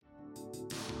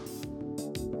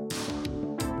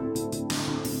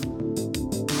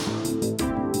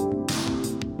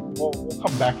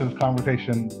come back to this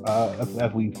conversation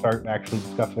as we start actually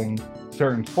discussing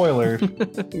certain spoilers.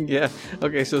 Yeah.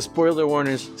 Okay, so spoiler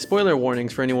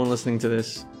warnings for anyone listening to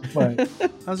this. But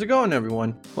How's it going,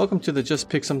 everyone? Welcome to the Just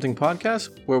Pick Something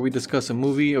podcast, where we discuss a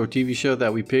movie or TV show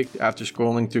that we picked after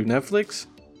scrolling through Netflix,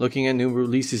 looking at new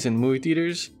releases in movie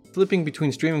theaters, flipping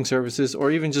between streaming services,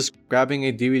 or even just grabbing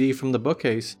a DVD from the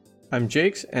bookcase. I'm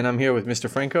Jakes, and I'm here with Mr.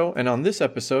 Franco, and on this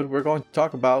episode, we're going to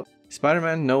talk about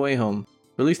Spider-Man No Way Home.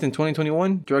 Released in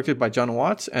 2021, directed by John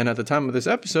Watts, and at the time of this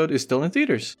episode is still in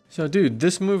theaters. So dude,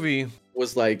 this movie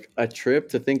was like a trip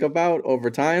to think about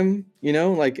over time, you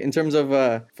know, like in terms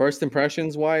of first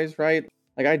impressions wise, right?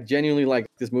 Like I genuinely liked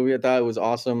this movie. I thought it was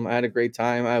awesome. I had a great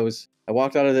time. I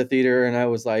walked out of the theater and I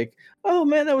was like, oh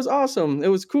man, that was awesome. It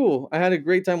was cool. I had a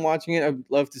great time watching it. I'd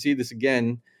love to see this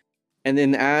again. And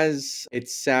then as it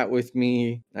sat with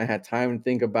me, I had time to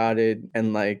think about it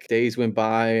and like days went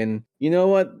by. And you know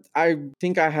what? I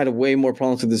think I had way more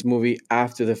problems with this movie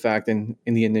after the fact than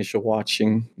in the initial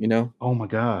watching, you know? oh my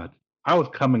god, I was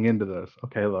coming into this.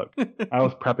 Okay, look, I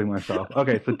was prepping myself.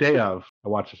 Okay, so day of, I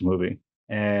watched this movie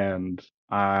and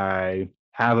I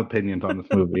have opinions on this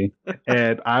movie,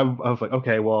 and I was like,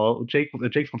 okay, well, Jake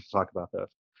wants to talk about this.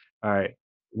 All right,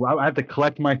 well, I have to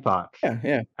collect my thoughts.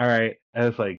 Yeah. All right. And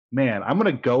it's like, man, I'm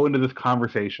going to go into this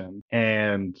conversation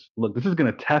and look, this is going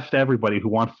to test everybody who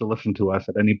wants to listen to us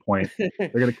at any point. They're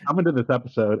going to come into this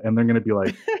episode and they're going to be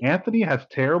like, Anthony has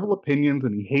terrible opinions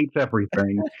and he hates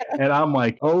everything. And I'm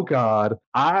like, oh God,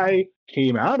 I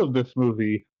came out of this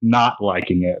movie not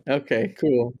liking it Okay,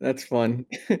 cool. That's fun.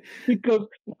 because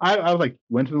I was like,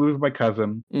 went to the movie with my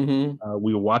cousin. Mm-hmm.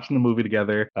 We were watching the movie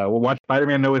together. We'll watch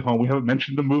Spider-Man No Way Home. We haven't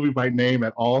mentioned the movie by name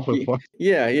at all so far.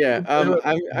 Yeah.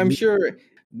 I'm sure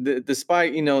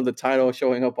despite, you know, the title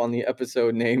showing up on the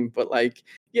episode name, but like,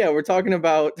 yeah, we're talking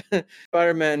about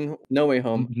Spider-Man No Way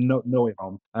Home. No Way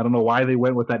Home. I don't know why they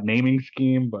went with that naming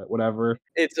scheme, but whatever.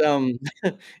 It's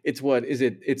it's what is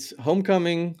it? It's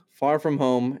Homecoming, Far From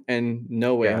Home, and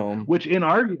No Way Yeah, Home. which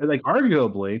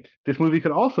arguably, this movie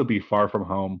could also be Far From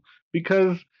Home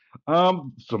because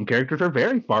some characters are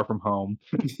very far from home.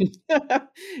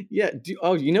 Yeah.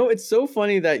 You know, it's so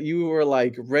funny that you were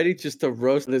like ready just to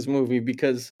roast this movie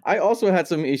because I also had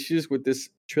some issues with this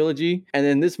trilogy, and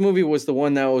then this movie was the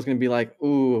one that was going to be like,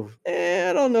 ooh,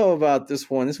 I don't know about this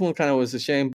one. This one kind of was a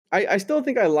shame. I still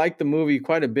think I liked the movie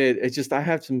quite a bit. It's just I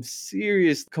have some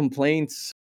serious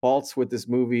complaints, faults with this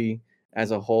movie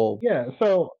as a whole. Yeah,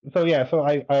 so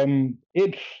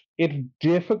it's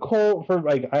difficult for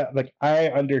I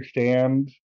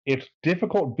understand it's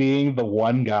difficult being the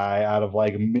one guy out of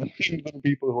like millions of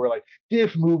people who are like,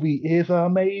 this movie is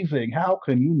amazing. How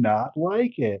can you not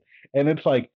like it? And it's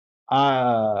like,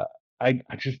 uh, I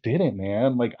just didn't,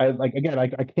 man. Like I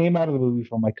came out of the movie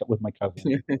with my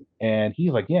cousin, and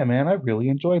he's like, yeah, man, I really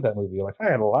enjoyed that movie. Like I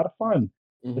had a lot of fun.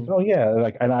 Like, Mhm. oh yeah,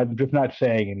 like, and I'm just not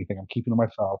saying anything. I'm keeping to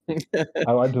myself.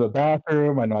 I went to the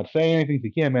bathroom. I'm not saying anything. He's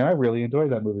like, yeah, man, I really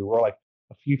enjoyed that movie. We're like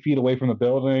a few feet away from the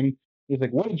building. He's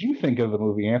like, what did you think of the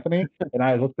movie, Anthony? And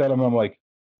I looked at him and I'm like,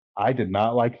 I did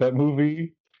not like that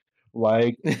movie.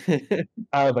 Like,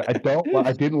 I was like,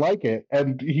 I didn't like it.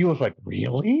 And he was like,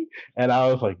 really? And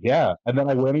I was like, yeah. And then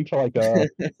I went into like a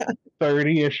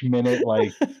 30-ish minute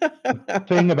like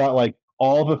thing about like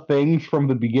all the things from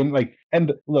the beginning. Like,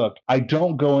 and look, I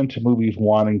don't go into movies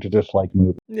wanting to dislike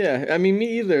movies. Yeah, I mean,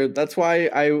 me either. That's why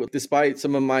despite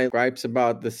some of my gripes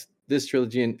about this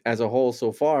trilogy as a whole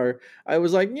so far, I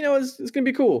was like, you know, it's gonna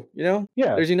be cool. You know,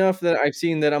 Yeah, there's enough that I've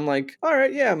seen that I'm like, all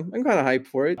right, yeah, I'm kind of hyped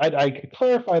for it. I could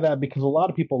clarify that because a lot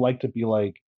of people like to be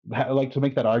like like to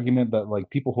make that argument that like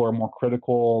people who are more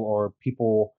critical or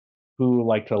people who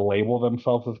like to label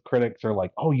themselves as critics are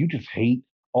like, oh, you just hate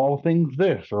all things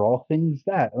this or all things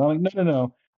that. And I'm like, no, no,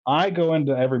 no. I go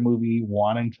into every movie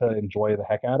wanting to enjoy the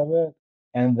heck out of it,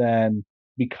 and then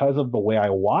because of the way I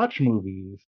watch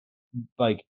movies,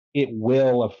 like it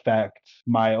will affect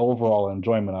my overall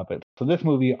enjoyment of it. So this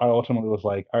movie, I ultimately was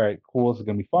like, all right, cool, this is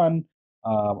gonna be fun.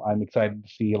 I'm excited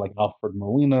to see like Alfred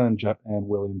Molina and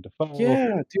William Dafoe.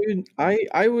 Yeah, dude,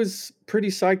 I was pretty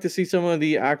psyched to see some of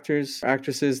the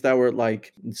actresses that were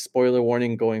like spoiler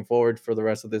warning going forward for the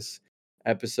rest of this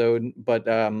episode, but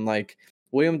like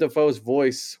William Dafoe's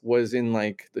voice was in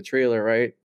like the trailer,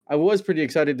 right? I was pretty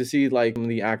excited to see like some of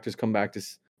the actors come back to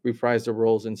reprise their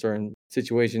roles in certain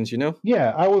situations, you know?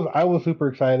 Yeah, I was super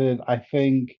excited. I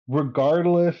think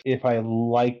regardless if I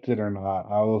liked it or not,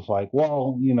 I was like,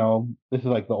 well, you know, this is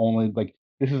like the only like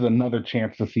this is another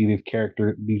chance to see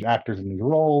these actors in these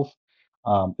roles.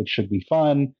 It should be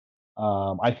fun.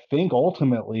 I think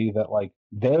ultimately that like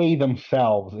they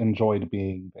themselves enjoyed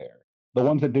being there. The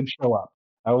ones that did show up.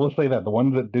 I will say that the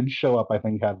ones that did show up, I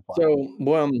think, had fun.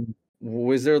 So,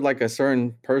 was there like a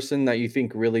certain person that you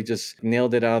think really just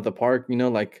nailed it out of the park? You know,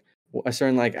 like a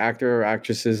certain like actor or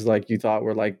actresses like you thought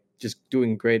were like just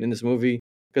doing great in this movie?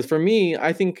 Because for me,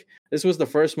 I think this was the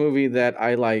first movie that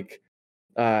I like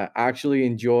actually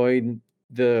enjoyed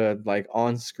the like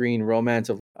on-screen romance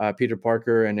of Peter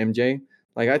Parker and MJ.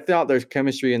 Like I thought their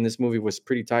chemistry in this movie was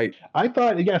pretty tight. I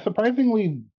thought, yeah,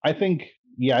 surprisingly, I think,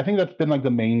 yeah, I think that's been like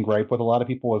the main gripe with a lot of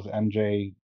people is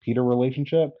MJ Peter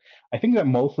relationship. I think that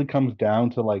mostly comes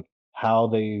down to like how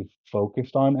they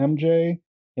focused on MJ.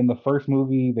 In the first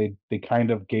movie, they kind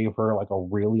of gave her like a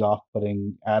really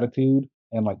off-putting attitude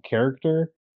and like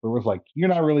character. Where it was like you're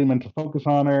not really meant to focus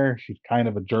on her. She's kind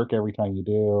of a jerk every time you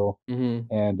do, Mhm.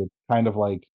 and it's kind of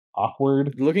like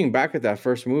awkward. Looking back at that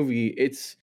first movie,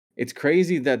 it's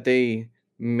crazy that they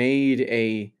made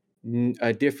a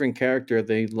different character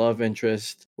the love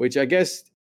interest, which I guess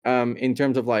in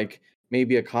terms of like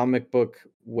maybe a comic book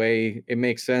way, it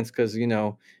makes sense because you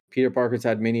know Peter Parker's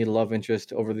had many love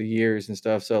interests over the years and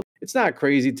stuff. So it's not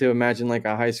crazy to imagine like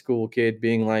a high school kid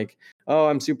being like, "Oh,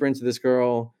 I'm super into this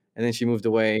girl," and then she moved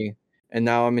away, and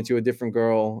now I'm into a different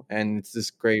girl, and it's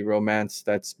this great romance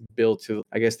that's built to,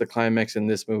 I guess, the climax in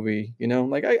this movie. You know,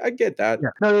 like I get that.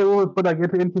 Yeah, no, it was, but like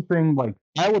it's interesting. Like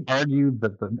I would argue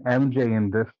that the MJ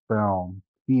in this film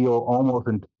feel almost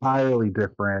entirely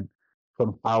different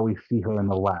from how we see her in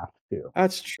the last two.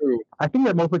 That's true. I think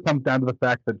that mostly comes down to the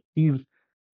fact that she's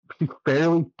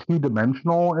fairly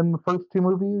two-dimensional in the first two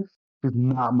movies. She's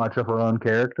not much of her own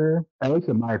character, at least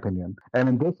in my opinion. And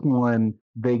in this one,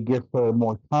 they give her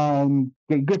more time.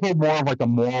 They give her more of like a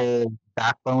moral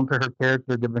backbone to her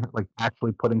character, giving her like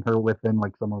actually putting her within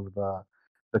like some of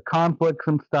the conflicts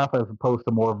and stuff, as opposed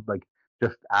to more of like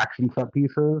just action set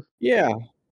pieces Yeah.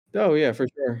 Oh yeah, for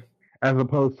sure. as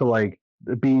opposed to like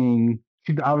being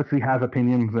she obviously has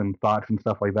opinions and thoughts and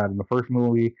stuff like that in the first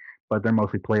movie, but they're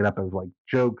mostly played up as like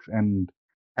jokes and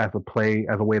as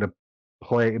a way to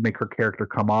play make her character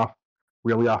come off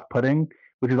really off putting,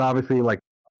 which is obviously like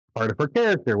part of her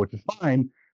character, which is fine,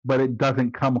 but it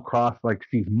doesn't come across like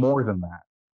she's more than that,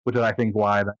 which is I think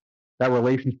why that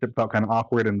relationship felt kind of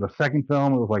awkward in the second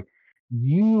film. It was like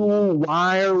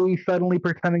why are we suddenly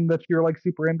pretending that you're like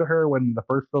super into her when in the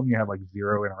first film you have like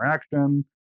zero interaction?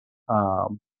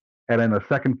 Um, and in the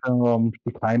second film,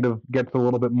 she kind of gets a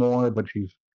little bit more, but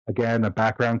she's again a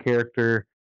background character.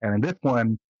 And in this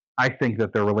one, I think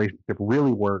that their relationship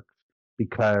really works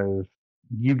because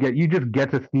you just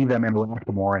get to see them interact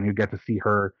more, and you get to see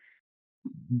her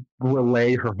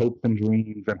relay her hopes and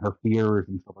dreams and her fears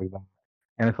and stuff like that.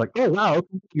 And it's like, oh wow,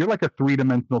 you're like a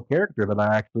three-dimensional character that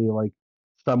I actually like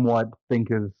somewhat think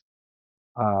is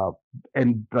uh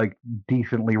and like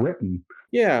decently written.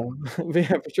 Yeah. Yeah,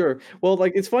 for sure. Well,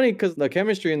 like, it's funny because the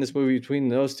chemistry in this movie between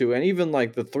those 2 and even,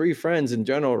 like, the 3 friends in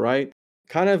general, right,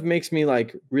 kind of makes me,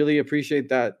 like, really appreciate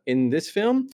that in this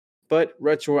film, but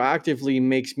retroactively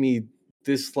makes me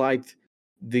dislike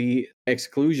the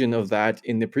exclusion of that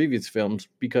in the previous films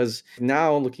because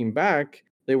now looking back,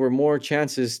 there were more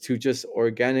chances to just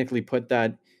organically put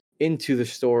that into the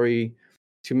story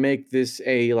to make this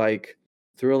a, like,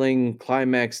 thrilling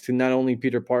climax to not only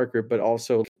Peter Parker, but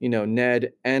also, you know,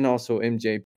 Ned and also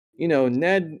MJ. You know,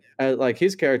 Ned, like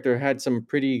his character had some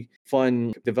pretty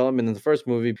fun development in the first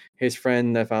movie. His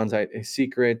friend that found out his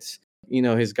secrets, you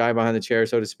know, his guy behind the chair,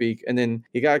 so to speak. And then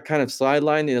he got kind of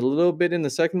sidelined in a little bit in the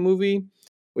second movie,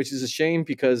 which is a shame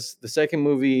because the second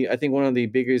movie, I think one of the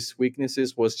biggest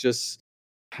weaknesses was just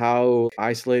how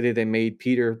isolated they made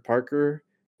Peter Parker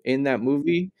in that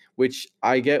movie, which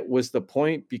I get was the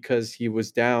point because he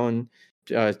was down.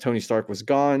 Tony Stark was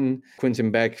gone.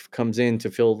 Quentin Beck comes in to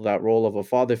fill that role of a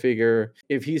father figure.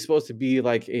 If he's supposed to be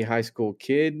like a high school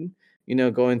kid, you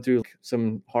know, going through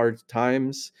some hard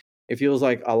times, it feels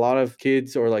like a lot of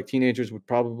kids or like teenagers would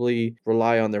probably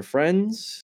rely on their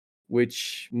friends,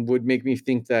 which would make me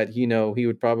think that, you know, he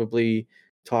would probably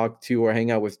talk to or hang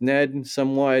out with Ned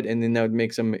somewhat, and then that would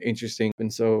make some interesting.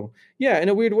 And so, yeah, in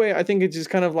a weird way, I think it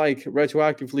just kind of like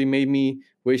retroactively made me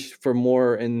wish for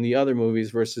more in the other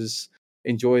movies versus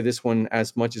enjoy this one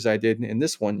as much as I did in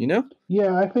this one, you know?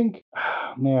 Yeah, I think,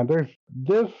 man, there's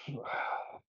this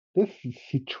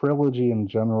trilogy in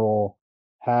general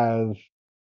has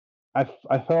I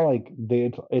felt like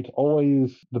it's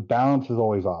always the balance is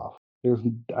always off. There's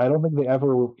I don't think they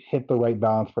ever hit the right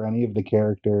balance for any of the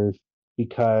characters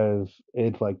because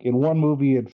it's like in one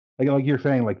movie it's like you're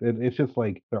saying like it's just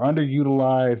like they're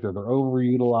underutilized or they're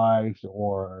overutilized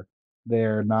or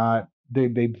they're not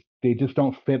they just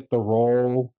don't fit the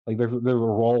role. Like there's a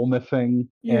role missing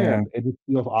Yeah. and it just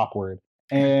feels awkward.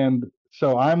 And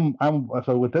So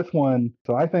with this one,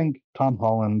 so I think Tom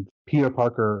Holland, Peter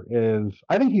Parker is,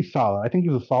 I think he's solid. I think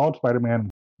he's a solid Spider-Man.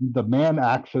 The man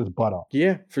acts his butt off.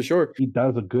 Yeah, for sure. He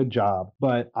does a good job.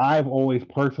 But I've always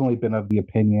personally been of the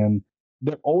opinion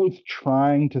they're always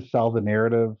trying to sell the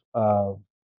narrative of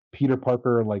Peter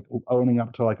Parker like owning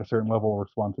up to like a certain level of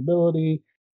responsibility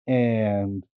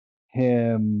and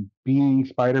him being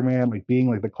Spider-Man, like being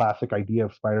like the classic idea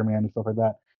of Spider-Man and stuff like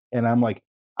that. And I'm like,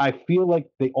 I feel like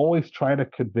they always try to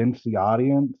convince the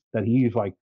audience that he's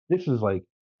like, this is like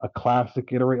a classic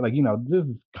iteration. Like, this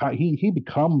is, he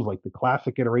becomes like the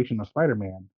classic iteration of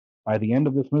Spider-Man by the end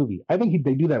of this movie. I think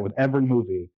they do that with every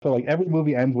movie. So like every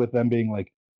movie ends with them being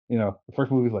like, the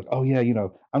first movie's like, oh yeah,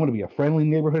 I'm gonna be a friendly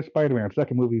neighborhood Spider-Man.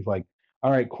 Second movie's like, all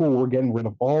right, cool, we're getting rid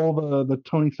of all the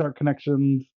Tony Stark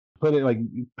connections. Put it like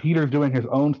Peter's doing his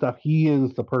own stuff. He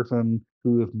is the person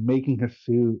who is making his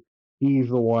suit. He's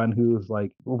the one who's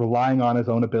like relying on his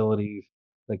own abilities.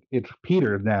 Like it's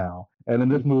Peter now. And in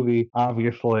this movie,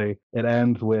 obviously, it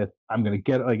ends with I'm gonna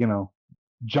get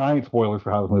giant spoilers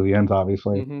for how this movie ends.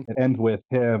 Obviously, Mm-hmm. it ends with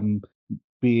him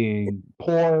being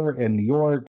poor in New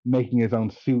York, making his own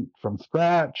suit from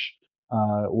scratch,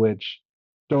 which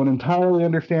don't entirely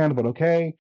understand, but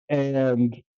okay.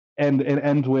 And it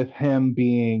ends with him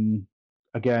being,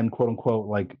 again, quote unquote,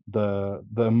 like the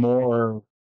more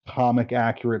comic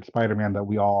accurate Spider-Man that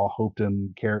we all hoped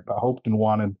and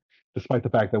wanted, despite the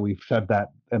fact that we've said that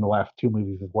in the last two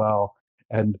movies as well.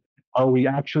 And are we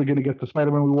actually going to get the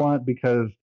Spider-Man we want? Because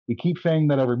we keep saying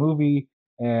that every movie,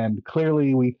 and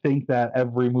clearly we think that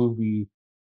every movie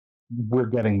we're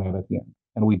getting that at the end,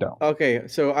 and we don't. Okay,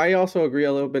 so I also agree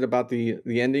a little bit about the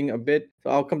ending a bit. So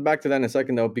I'll come back to that in a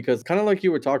second though, because kind of like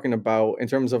you were talking about in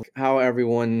terms of how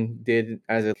everyone did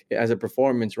as a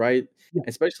performance, right? Yeah.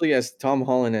 Especially as Tom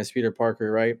Holland as Peter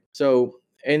Parker, right? So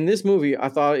in this movie, I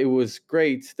thought it was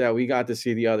great that we got to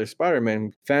see the other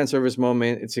Spider-Man fan service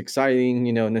moment. It's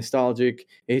exciting, nostalgic.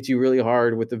 It hits you really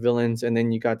hard with the villains, and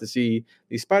then you got to see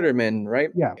the Spider-Man, right?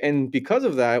 Yeah. And because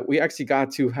of that, we actually got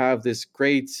to have this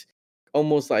great,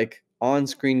 almost like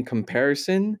on-screen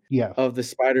comparison Yes. of the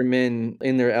Spider-Man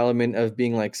in their element of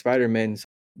being like Spider-Man.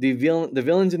 The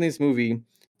villains in this movie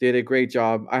did a great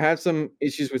job. I had some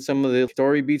issues with some of the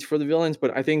story beats for the villains,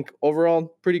 but I think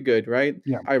overall pretty good, right?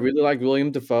 Yeah. I really like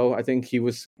William Dafoe. I think he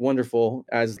was wonderful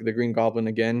as the Green Goblin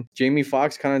again. Jamie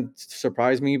Foxx kind of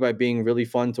surprised me by being really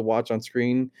fun to watch on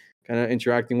screen, kind of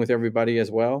interacting with everybody as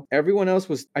well. Everyone else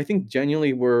was, I think,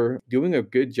 genuinely were doing a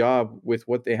good job with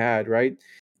what they had, right?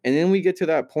 And then we get to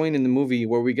that point in the movie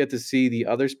where we get to see the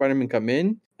other Spider-Man come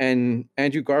in, and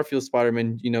Andrew Garfield's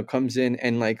Spider-Man, comes in,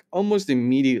 and like almost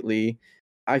immediately,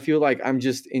 I feel like I'm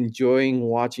just enjoying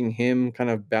watching him kind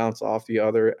of bounce off the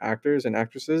other actors and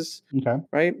actresses, Okay.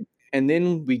 right? And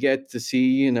then we get to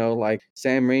see, like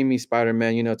Sam Raimi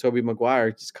Spider-Man, Tobey Maguire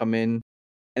just come in,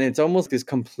 and it's almost this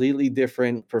completely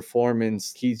different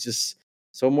performance. He's just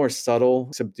so more subtle,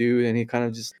 subdued, and he kind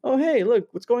of just, oh hey, look,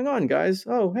 what's going on, guys?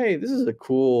 Oh hey, this is a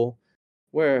cool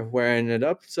where I ended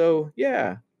up. So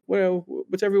yeah,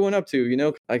 what's everyone up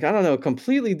to? Like I don't know,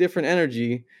 completely different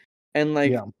energy. And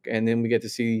like, Yeah. and then we get to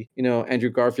see, Andrew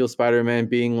Garfield Spider-Man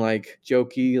being like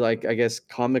jokey, like I guess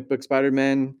comic book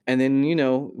Spider-Man. And then,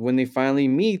 when they finally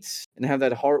meet and have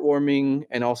that heartwarming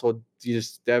and also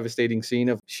just devastating scene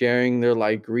of sharing their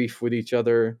like grief with each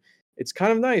other, it's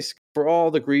kind of nice for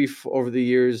all the grief over the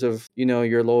years of,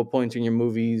 your low points in your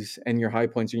movies and your high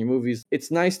points in your movies.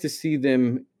 It's nice to see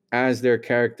them as their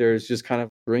characters just kind of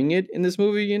bring it in this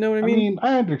movie. You know what I I mean? mean,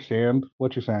 I understand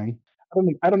what you're saying.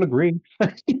 I don't agree.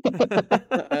 I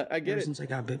get Ever it. since I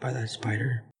got bit by that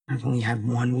spider, I've only had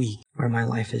 1 week where my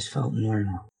life has felt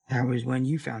normal. That was when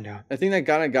you found out. The thing that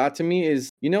kind of got to me is,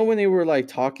 when they were like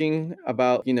talking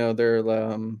about,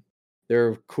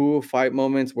 their cool fight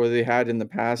moments where they had in the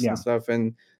past Yeah. and stuff,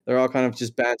 and they're all kind of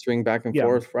just bantering back and Yeah.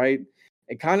 forth, right?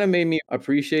 It kind of made me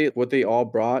appreciate what they all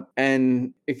brought,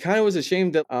 and it kind of was a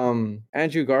shame that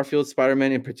Andrew Garfield's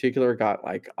Spider-Man in particular got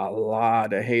like a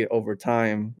lot of hate over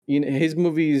time. His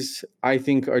movies I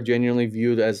think are genuinely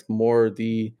viewed as more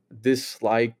the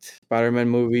disliked Spider-Man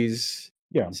movies.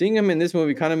 Yeah. Seeing him in this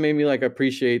movie kind of made me like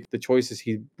appreciate the choices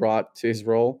he brought to his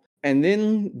role. And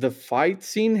then the fight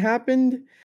scene happened,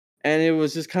 and it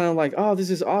was just kind of like, oh, this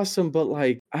is awesome, but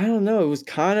like, I don't know, it was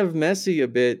kind of messy a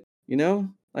bit,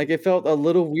 Like it felt a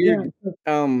little Yeah.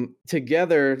 weird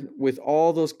together with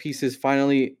all those pieces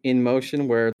finally in motion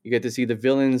where you get to see the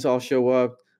villains all show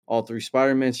up, all three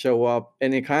Spider-Men show up,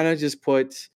 and it kind of just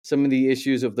put some of the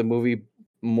issues of the movie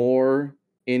more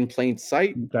in plain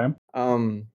sight. Okay.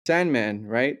 Sandman,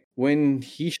 right? When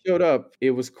he showed up,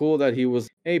 it was cool that he was,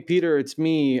 hey Peter, it's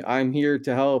me. I'm here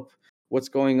to help. what's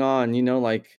going on,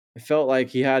 like it felt like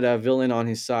he had a villain on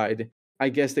his side. I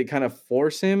guess they kind of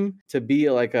force him to be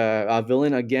like a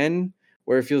villain again,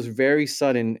 where it feels very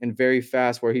sudden and very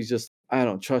fast, where he's just, I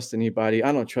don't trust anybody,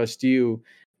 I don't trust you.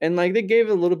 And like they gave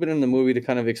a little bit in the movie to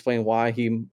kind of explain why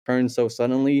he turned so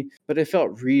suddenly, but it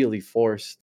felt really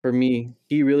forced for me.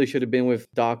 He really should have been with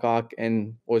Doc Ock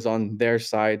and was on their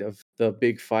side of the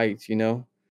big fight.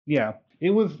 Yeah,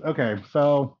 it was okay.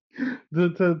 So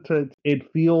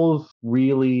it feels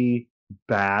really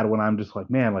bad when I'm just like,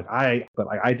 man, like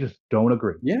I just don't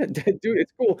agree. Yeah, dude,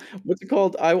 it's cool. What's it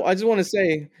called? I just want to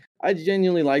say I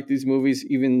genuinely like these movies,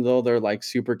 even though they're like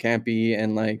super campy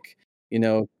and like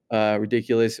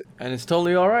ridiculous. And it's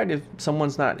totally all right if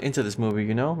someone's not into this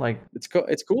movie. Like it's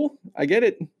cool. I get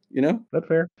it. That's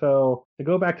fair. So to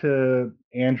go back to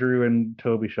Andrew and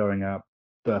Toby showing up,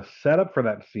 the setup for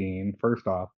that scene, first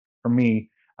off, for me,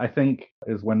 I think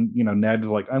is when Ned's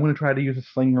like, I'm going to try to use a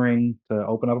sling ring to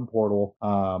open up a portal.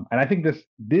 And I think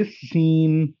this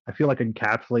scene, I feel like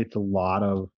encapsulates a lot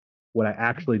of what I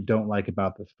actually don't like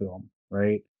about this film,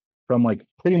 right? From like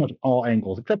pretty much all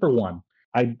angles, except for one.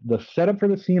 The setup for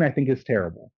the scene I think is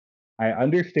terrible. I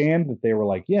understand that they were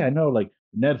like, yeah, no, like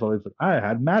Ned's always like, I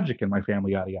had magic in my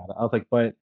family, yada yada. I was like,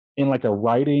 but in like a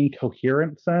writing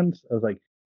coherent sense, I was like,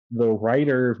 the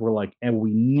writers were like, and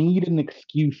we need an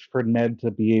excuse for Ned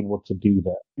to be able to do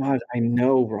that. God, I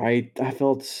know, right? I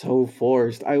felt so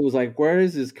forced. I was like, where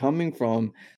is this coming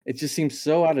from? It just seems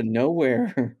so out of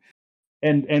nowhere.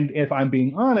 And if I'm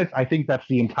being honest, I think that's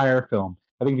the entire film.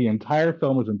 I think the entire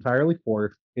film is entirely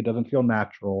forced. It doesn't feel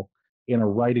natural in a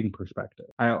writing perspective.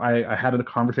 I had a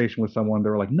conversation with someone. They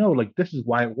were like, no, like this is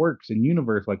why it works in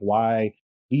universe, like why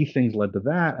these things led to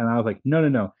that. And I was like, no, no,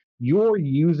 no. You're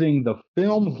using the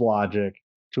film's logic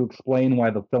to explain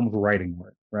why the film's writing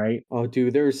worked, right? Oh,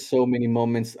 dude, there's so many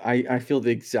moments. I feel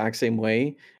the exact same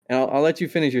way. And I'll let you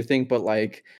finish your thing, but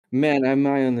like, man, am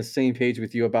I on the same page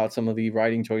with you about some of the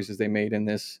writing choices they made in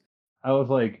this? I was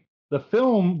like, the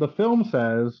film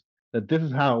says that this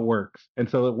is how it works, and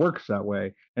so it works that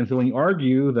way. And so when you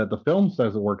argue that the film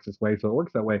says it works this way, so it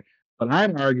works that way, but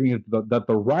I'm arguing that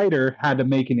the writer had to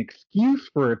make an excuse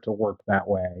for it to work that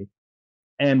way,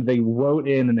 and they wrote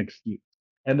in an excuse.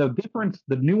 And the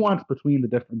nuance between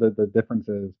the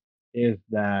differences is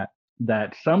that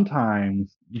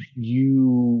sometimes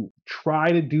you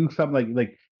try to do something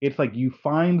like it's like you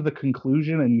find the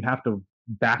conclusion and you have to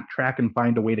backtrack and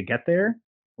find a way to get there,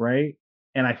 right?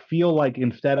 And I feel like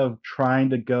instead of trying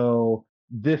to go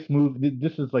this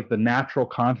is like the natural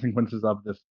consequences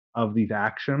of these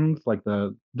actions, like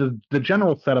the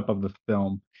general setup of this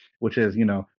film, which is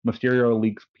Mysterio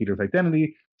leaks Peter's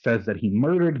identity, says that he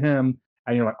murdered him,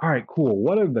 and you're like, all right, cool.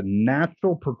 What are the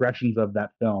natural progressions of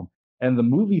that film? And the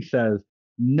movie says,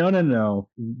 no, no, no.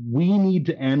 We need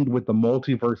to end with the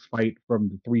multiverse fight from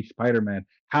the three Spider-Man.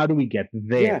 How do we get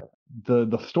there? Yeah,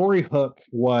 The story hook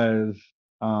was,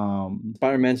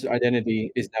 Spider-Man's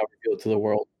identity is now revealed to the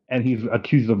world. and he's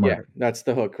accused of Yeah, murder. that's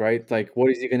the hook, right? Like, what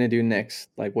is he gonna do next?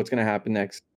 Like, what's gonna happen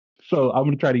next? So I'm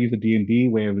going to try to use a D&D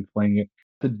way of explaining it.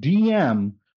 The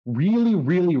DM really,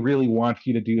 really, really wants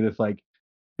you to do this like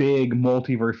big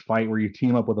multiverse fight where you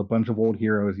team up with a bunch of old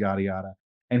heroes, yada yada.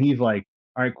 And he's like,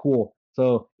 all right, cool.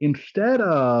 So instead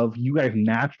of you guys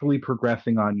naturally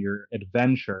progressing on your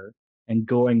adventure and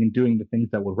going and doing the things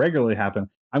that would regularly happen,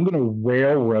 I'm going to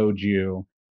railroad you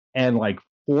and like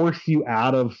force you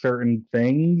out of certain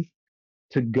things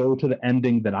to go to the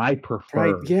ending that I Right,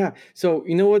 prefer. yeah. So,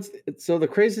 you know what's so the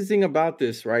craziest thing about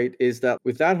this, right, is that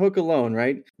with that hook alone,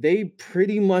 right, they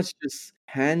pretty much just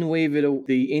hand wave it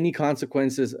the any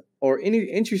consequences or any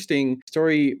interesting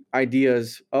story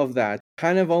ideas of that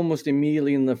kind of almost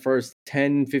immediately in the first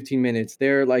 10, 15 minutes.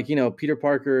 They're like, Peter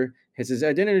Parker has his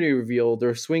identity revealed.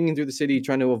 They're swinging through the city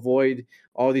trying to avoid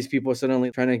all these people suddenly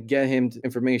trying to get him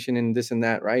information and this and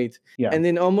that, right? Yeah. And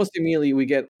then almost immediately we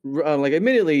get, like,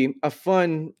 admittedly, a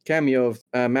fun cameo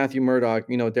of Matthew Murdock,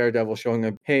 Daredevil, showing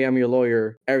up, hey, I'm your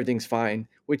lawyer, everything's fine,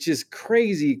 which is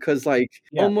crazy because, like,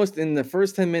 Yeah. almost in the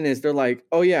first 10 minutes, they're like,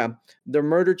 oh, yeah, the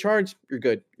murder charge, you're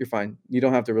good, you're fine. You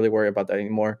don't have to really worry about that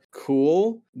anymore.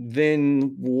 Cool.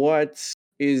 Then what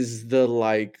is the,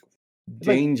 like, Like,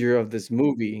 danger of this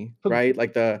movie, so right?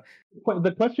 Like, the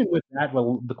question with that,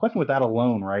 well, the question with that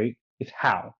alone, right, is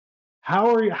how?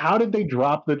 How did they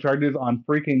drop the charges on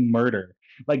freaking murder?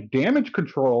 Like damage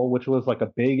control, which was like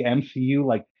a big MCU,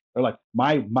 like they're like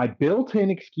my built-in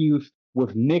excuse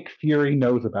was Nick Fury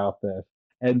knows about this,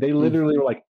 and they literally were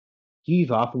like, he's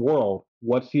off world.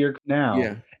 What's here now?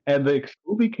 yeah. And the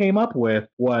excuse we came up with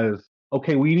was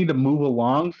okay, we need to move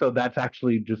along, so that's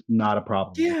actually just not a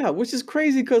problem. Yeah, which is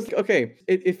crazy because okay,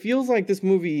 it feels like this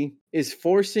movie is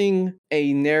forcing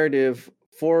a narrative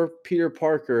for Peter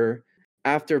Parker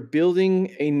after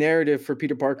building a narrative for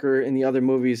Peter Parker in the other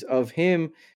movies of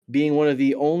him being one of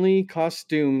the only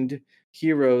costumed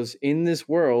heroes in this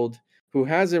world who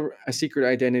has a secret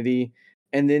identity,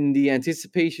 and then the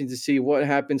anticipation to see what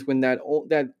happens when the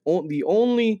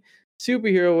only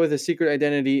superhero with a secret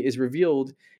identity is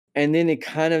revealed, and then it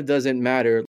kind of doesn't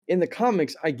matter in the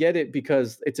comics. I get it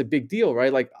because it's a big deal,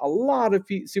 right? Like a lot of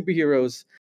superheroes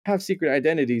have secret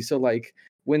identities. So like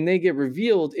when they get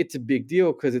revealed, it's a big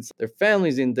deal because it's their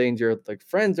family's in danger, like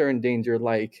friends are in danger,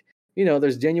 like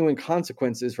there's genuine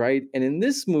consequences, right? And in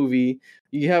this movie,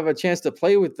 you have a chance to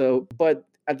play with those, but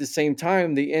at the same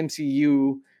time, the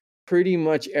MCU, pretty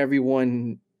much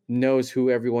everyone knows who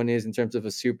everyone is in terms of a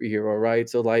superhero, right?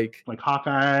 So like Like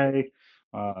Hawkeye,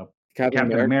 uh, Captain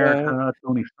Captain America. America,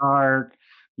 Tony Stark,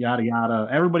 yada yada.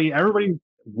 Everybody's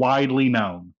widely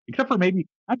known, except for maybe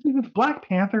actually does Black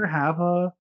Panther have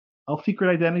a secret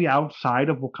identity outside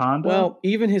of Wakanda? Well,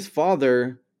 even his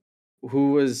father,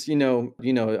 who was,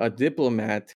 a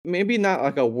diplomat, maybe not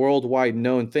like a worldwide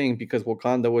known thing because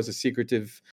Wakanda was a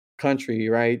secretive country,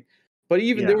 right? But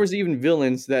even there Yeah, was even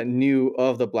villains that knew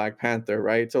of the Black Panther,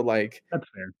 right? So like that's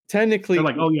fair. They're technically,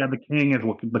 like, oh yeah, the king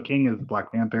is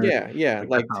Black Panther. yeah, yeah, Like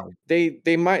that's like how.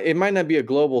 they might it might not be a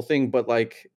global thing, but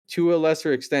like to a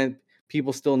lesser extent,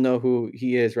 people still know who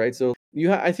he is, right? So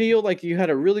I feel like you had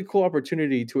a really cool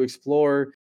opportunity to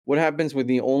explore what happens when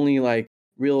the only like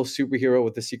real superhero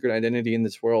with a secret identity in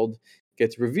this world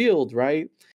gets revealed, right?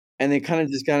 And it kind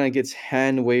of gets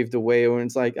hand waved away when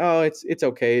it's like, oh, it's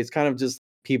okay. It's kind of just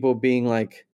people being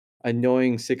like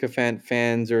annoying sycophant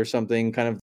fans or something, kind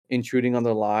of intruding on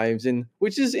their lives, and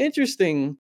which is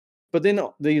interesting, but then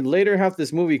the later half of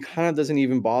this movie kind of doesn't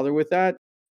even bother with that.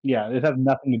 Yeah, it has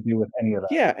nothing to do with any of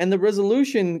that. Yeah, and the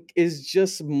resolution is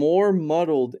just more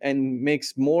muddled and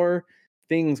makes more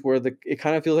things where it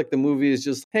kind of feels like the movie is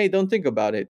just, hey, don't think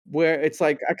about it. Where it's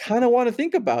like, I kind of want to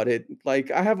think about it.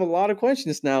 Like, I have a lot of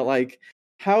questions now. Like,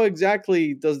 how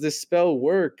exactly does this spell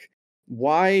work?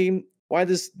 Why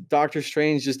this Doctor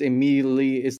Strange just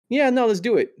immediately is, yeah, no, let's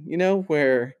do it.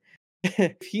 Where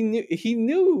he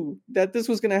knew that this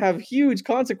was going to have huge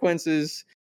consequences,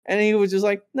 and he was just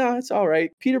like, no, it's all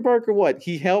right. Peter Parker, what?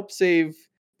 He helped save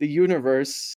the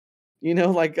universe.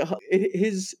 Like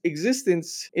his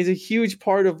existence is a huge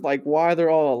part of like why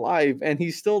they're all alive. And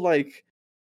he's still like,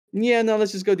 yeah, no,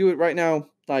 let's just go do it right now.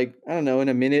 Like, I don't know, in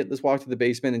a minute, let's walk to the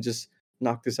basement and just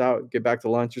knock this out, get back to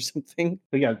lunch or something.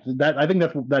 So yeah, that I think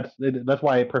that's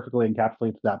why it perfectly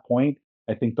encapsulates that point.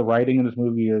 I think the writing in this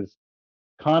movie is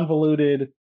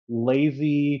convoluted,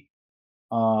 lazy,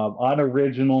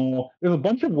 unoriginal. There's a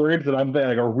bunch of words that I'm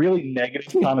like a really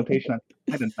negative connotation.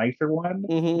 I had a nicer one,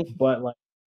 Hmm. but like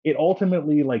it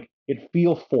ultimately like it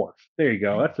feels forced. There you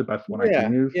go. That's the best one I can Yeah,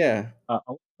 use. yeah.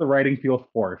 The writing feels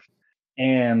forced,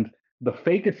 and the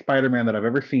fakest Spider-Man that I've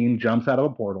ever seen jumps out of a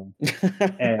portal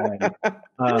and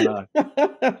uh,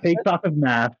 takes off his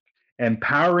mask, and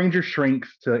Power Ranger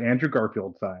shrinks to Andrew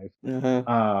Garfield size.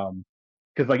 Uh-huh.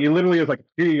 Because like it literally is like,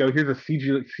 here you go, here's a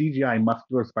CGI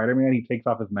muscular Spider-Man. He takes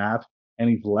off his mask and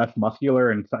he's less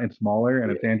muscular and smaller,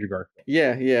 and it's Andrew Garfield.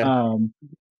 Yeah, yeah. Um,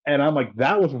 and I'm like,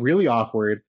 that was really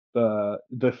awkward. The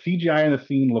CGI in the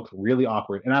scene looks really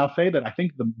awkward, and I'll say that I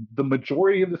think the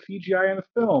majority of the CGI in this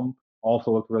film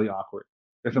also looks really awkward.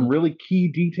 There's some really key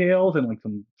details and like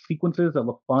some sequences that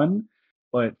look fun,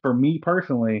 but for me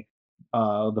personally,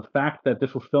 the fact that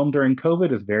this was filmed during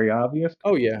COVID is very obvious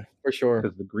Oh yeah, for sure.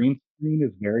 because the green screen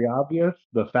is very obvious.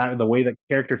 The way that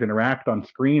characters interact on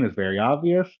screen is very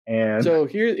obvious, and So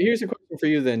here's a question for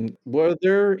you then. Were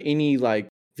there any like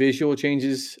visual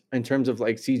changes in terms of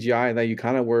like CGI that you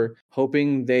kind of were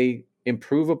hoping they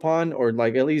improve upon, or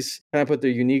like at least kind of put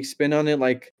their unique spin on it?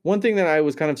 Like one thing that I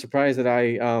was kind of surprised that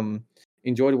I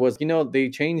enjoyed was, they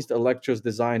changed Electro's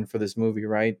design for this movie,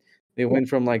 right? They went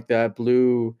from like that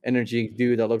blue energy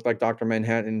dude that looked like Dr.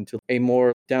 Manhattan to a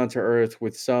more down to earth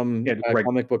with some yeah, just right.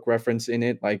 comic book reference in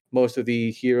it, like most of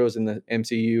the heroes in the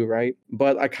MCU, right?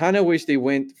 But I kind of wish they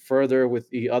went further with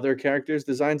the other characters'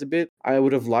 designs a bit. I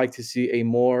would have liked to see a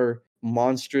more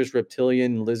monstrous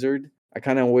reptilian lizard. I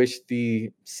kind of wish the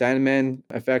Sandman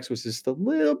effects was just a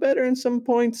little better in some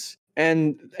points.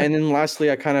 And then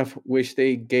lastly, I kind of wish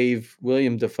they gave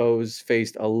William Defoe's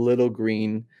face a little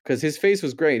green because his face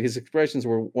was great. His expressions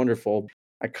were wonderful.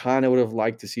 I kind of would have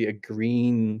liked to see a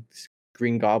Green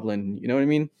Goblin. You know what I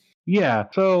mean? Yeah,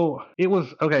 so it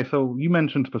was okay. So you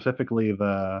mentioned specifically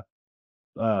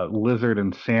Lizard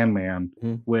and Sandman,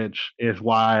 Mhm. which is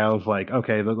why I was like,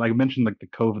 okay, like I mentioned, like the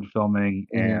COVID filming,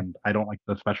 Mhm. and I don't like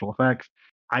the special effects.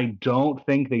 I don't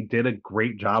think they did a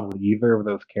great job with either of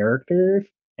those characters,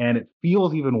 and it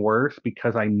feels even worse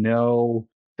because I know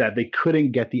that they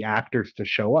couldn't get the actors to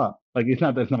show up. Like it's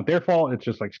not their fault. It's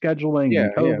just like scheduling Yeah,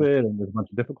 and yeah. COVID, and there's a bunch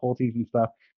of difficulties and stuff.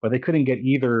 But they couldn't get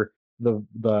either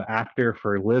the actor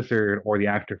for Lizard or the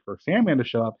actor for Sandman to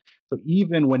show up. So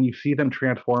even when you see them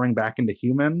transforming back into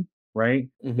human, right,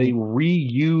 they Mhm.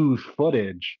 reuse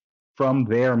footage from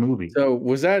their movie. So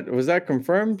was that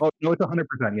confirmed? Oh, no, it's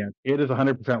 100%, yeah. It is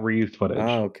 100% reused footage.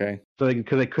 Ah, okay. So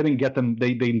because they couldn't get them,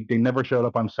 they never showed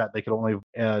up on set. They could only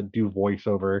do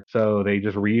voiceover, so they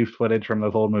just reused footage from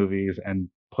those old movies and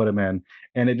put them in.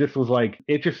 And it just was like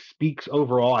it just speaks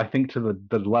overall, I think, to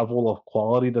the level of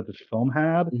quality that this film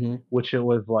had, Mhm. which it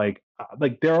was like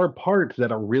there are parts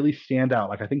that are really stand out.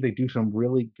 Like I think they do some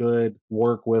really good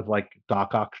work with like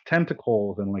Doc Ock's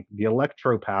tentacles and like the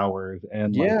electro powers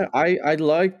and like Yeah, I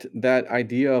liked that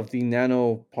idea of the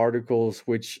nanoparticles,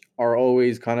 which are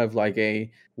always kind of like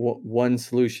a one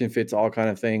solution fits all kind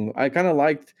of thing. I kind of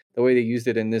liked the way they used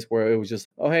it in this, where it was just,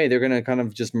 oh hey, they're gonna kind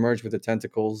of just merge with the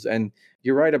tentacles. And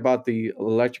you're right about the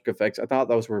electric effects. I thought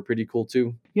those were pretty cool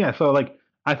too. yeah, so like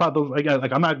I thought those like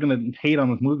I'm not gonna hate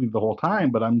on this movie the whole time,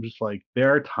 but I'm just like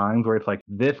there are times where it's like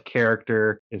this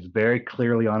character is very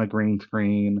clearly on a green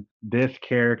screen. This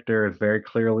character is very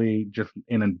clearly just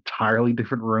in an entirely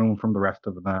different room from the rest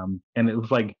of them. And it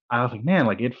was like I was like, man,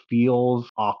 like it feels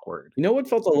awkward. You know what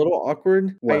felt a little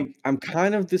awkward? What? I'm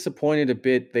kind of disappointed a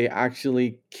bit they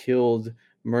actually killed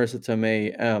Marissa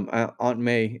Tomei, Aunt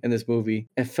May in this movie.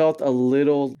 It felt a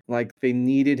little like they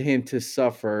needed him to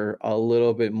suffer a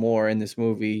little bit more in this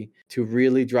movie to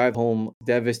really drive home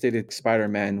devastated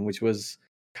Spider-Man, which was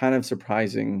kind of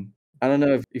surprising. I don't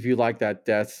know if you like that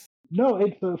death. No,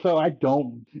 it's so I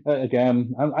don't.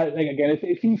 Again, like, again,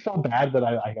 it seems so bad that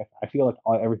I feel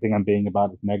like everything I'm being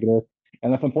about is negative,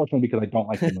 and that's unfortunate because I don't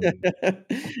like the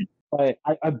movie. But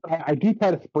I do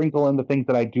try to sprinkle in the things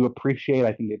that I do appreciate.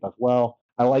 I think it does well.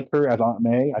 I like her as Aunt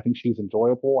May. I think she's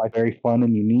enjoyable. Very fun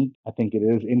and unique. I think it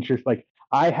is interesting. Like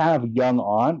I have young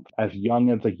aunts as young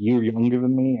as a year younger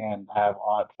than me, and I have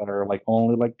aunts that are like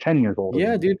only like 10 years older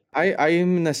Yeah, than me. dude, I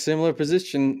am in a similar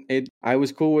position. I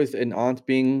was cool with an aunt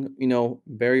being,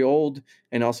 very old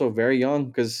and also very young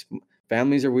because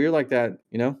families are weird like that,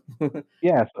 you know?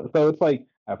 Yeah, so it's like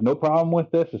I have no problem with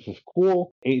this. This is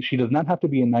cool. She does not have to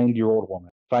be a 90-year-old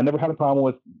woman. So I never had a problem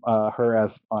with her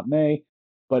as Aunt May,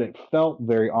 but it felt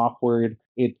very awkward.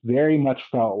 It very much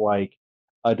felt like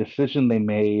a decision they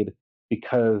made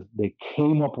because they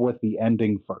came up with the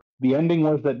ending first. The ending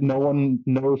was that no one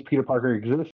knows Peter Parker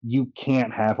exists. You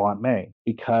can't have Aunt May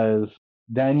because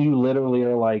then you literally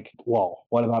are like, well,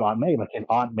 what about Aunt May? Like, if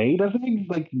Aunt May doesn't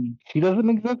like she doesn't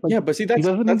exist, like Yeah, but see, she that's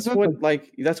doesn't that's exist, what like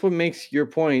like that's what makes your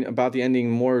point about the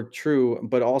ending more true,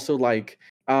 but also like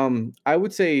I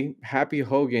would say Happy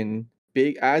Hogan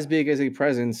big as a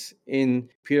presence in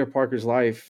Peter Parker's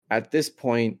life at this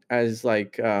point as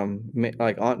like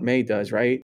Aunt May does,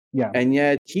 right? yeah. And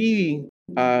yet he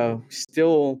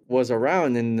still was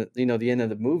around in the end of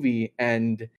the movie,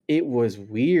 and it was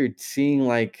weird seeing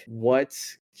like what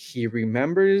he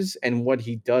remembers and what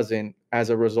he doesn't as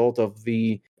a result of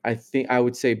the, I think I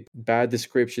would say, bad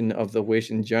description of the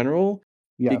wish in general,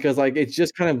 Yes. because like it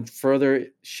just kind of further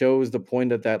shows the point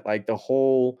that like the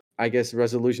whole, I guess,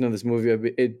 resolution of this movie of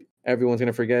everyone's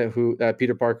gonna forget who that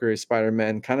Peter Parker is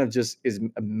Spider-Man kind of just is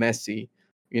messy,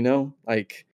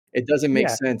 like it doesn't make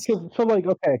Yeah. sense. So like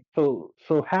okay, so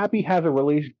Happy has a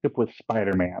relationship with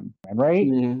Spider-Man, right?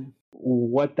 Mhm.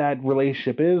 What that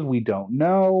relationship is, we don't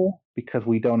know because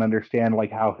we don't understand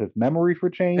like how his memories were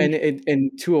And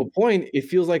changed. to a point, it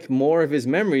feels like more of his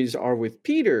memories are with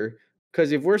Peter,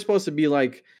 because if we're supposed to be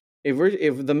like,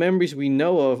 if the memories we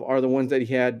know of are the ones that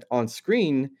he had on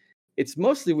screen, it's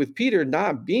mostly with Peter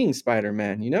not being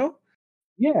Spider-Man, you know?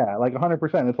 Yeah, like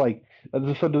 100%. It's like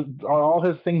are all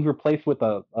his things replaced with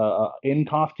a in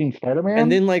costume And Spider-Man?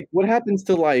 then like what happens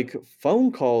to like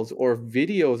phone calls or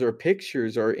videos or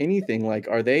pictures or anything? Like,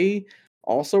 are they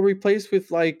also replaced with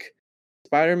like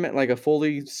Spider-Man, like a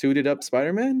fully suited up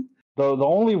Spider-Man? The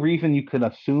only reason you can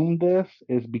assume this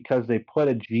is because they put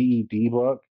a GED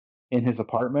book in his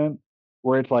apartment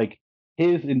where it's like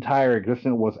his entire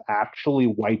existence was actually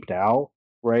wiped out,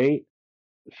 right?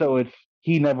 So it's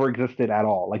he never existed at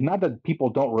all. Like not that people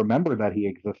don't remember that he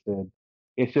existed.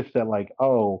 It's just that like,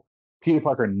 oh, Peter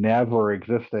Parker never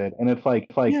existed. And it's like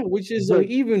Yeah, which is an but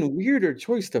even weirder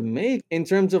choice to make in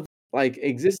terms of like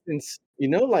existence, you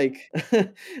know, like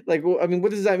like I mean,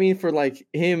 what does that mean for like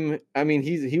him? I mean,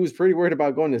 he was pretty worried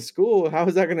about going to school. How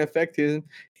is that going to affect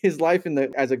his life in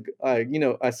the as a you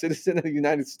know, a citizen of the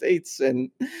United States?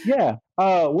 Yeah.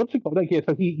 What's it called? Like, yeah,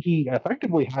 so he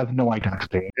effectively has no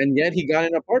identity. And yet he got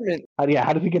an apartment. Yeah,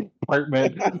 how does he get an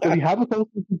apartment? Does he have a social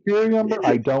security number?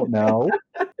 I don't know.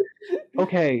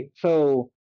 Okay,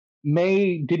 so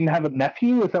May didn't have a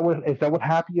nephew. Is that what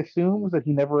Happy assumes, that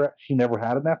she never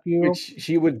had a nephew? Which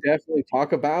she would definitely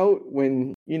talk about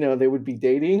when, you know, they would be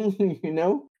dating, you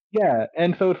know? Yeah,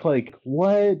 and so it's like,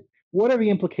 what are the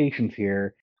implications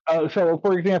here? So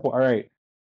for example, all right,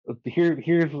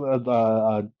 here's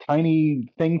a tiny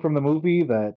thing from the movie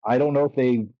that I don't know if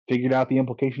they figured out the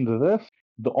implications of this.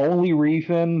 The only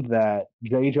reason that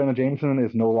J. Jonah Jameson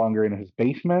is no longer in his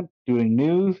basement doing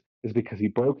news is because he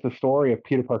broke the story of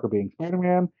Peter Parker being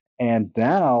Spider-Man, and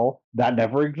now that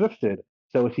never existed.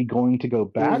 So is he going to go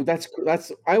back? Ooh,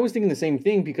 that's I was thinking the same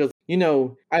thing because, you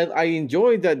know, I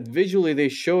enjoyed that visually they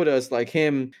showed us like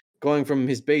him going from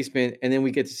his basement and then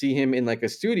we get to see him in like a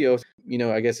studio. You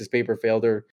know, I guess his paper failed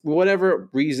or whatever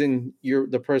reason you're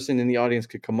the person in the audience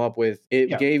could come up with. It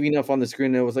Yeah, gave enough on the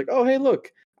screen and it was like, oh hey,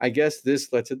 look, I guess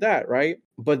this led to that, right?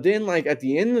 But then like at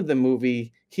the end of the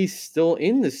movie, he's still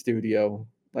in the studio,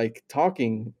 like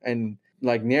talking and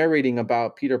like narrating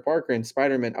about Peter Parker and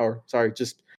Spider-Man, or sorry,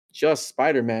 just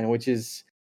Spider-Man, which is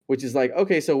like,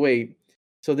 okay, so wait.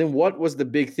 So then what was the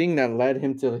big thing that led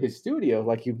him to his studio,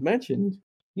 like you mentioned?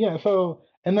 yeah. So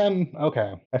and then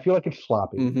okay, I feel like it's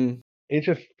sloppy. Mhm. It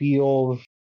just feels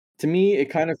To me, it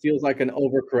kind of feels like an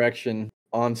overcorrection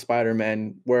on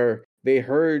Spider-Man, where they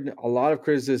heard a lot of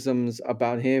criticisms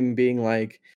about him being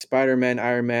like Spider-Man,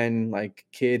 Iron Man, like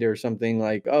kid or something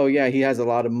like, oh yeah, he has a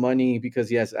lot of money because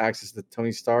he has access to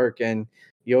Tony Stark and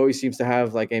he always seems to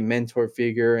have like a mentor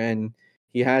figure and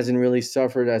he hasn't really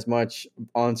suffered as much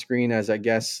on screen as I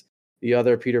guess the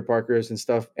other Peter Parkers and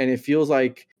stuff. And it feels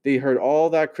like they heard all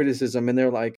that criticism and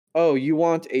they're like, oh, you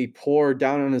want a poor,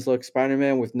 down on his luck Spider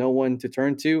Man with no one to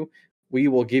turn to? We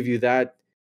will give you that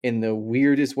in the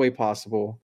weirdest way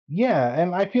possible. yeah,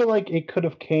 and I feel like it could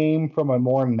have came from a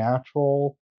more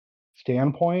natural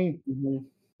standpoint, Mhm.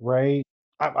 right?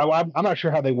 I'm not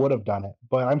sure how they would have done it,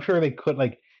 but I'm sure they could.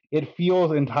 Like, it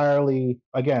feels entirely,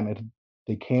 again,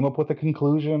 they came up with a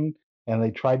conclusion and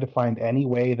they tried to find any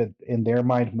way that in their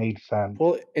mind made sense.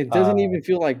 Well, it Uh, doesn't even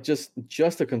feel like just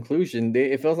a conclusion.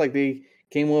 It feels like they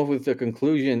came up with a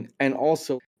conclusion, and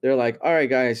also they're like, "All right,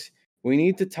 guys, we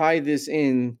need to tie this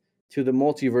in to the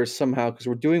multiverse somehow because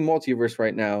we're doing multiverse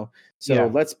right now. So yeah,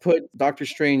 let's put Doctor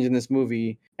Strange in this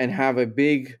movie and have a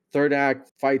big third act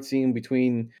fight scene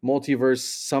between multiverse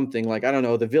something like I don't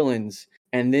know the villains."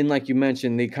 And then, like you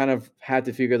mentioned, they kind of had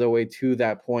to figure their way to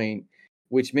that point,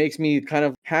 which makes me kind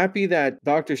of happy that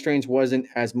Doctor Strange wasn't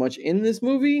as much in this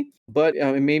movie, but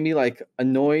it made me like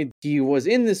annoyed he was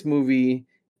in this movie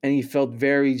and he felt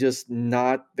very just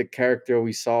not the character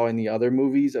we saw in the other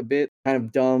movies a bit kind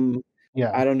of dumb.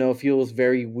 yeah. I don't know if he was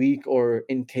very weak or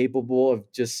incapable of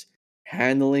just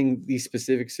handling these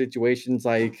specific situations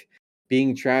like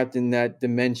being trapped in that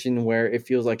dimension where it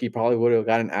feels like he probably would have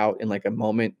gotten out in like a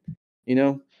moment, you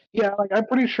know? Yeah, like, I'm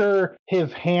pretty sure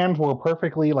his hands were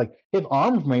perfectly like, his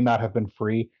arms may not have been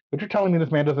free, but you're telling me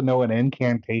this man doesn't know an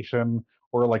incantation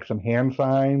or, like, some hand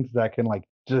signs that can, like,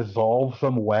 dissolve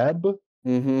some web?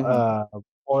 Mhm. Uh,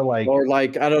 or, like Or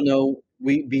like, I don't know,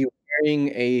 we be wearing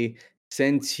a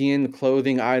sentient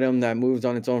clothing item that moves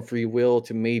on its own free will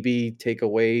to maybe take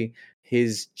away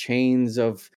his chains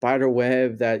of spider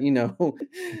web that, you know.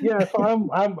 yeah, so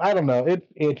I don't know,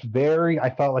 it's very I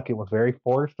felt like it was very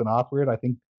forced and awkward, I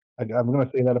think I'm gonna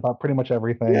say that about pretty much Yeah,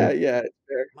 everything. yeah, it's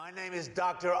fair. My name is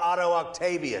Dr. Otto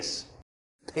Octavius.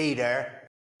 Peter.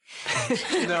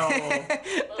 No.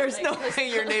 There's no way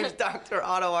your name's Dr.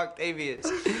 Otto Octavius.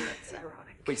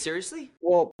 Wait, seriously?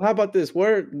 Well, how about this?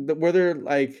 Were there,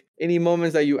 like, any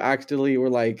moments that you actually were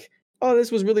like, "Oh,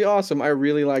 this was really awesome. I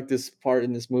really like this part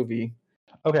in this movie."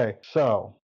 Okay,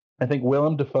 so I think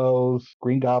Willem Dafoe's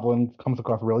Green Goblin comes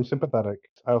across really sympathetic.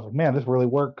 I was like, man, this really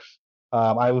works.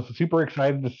 I was super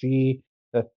excited to see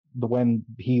that when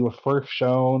he was first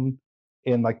shown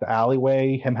in like the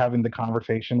alleyway, him having the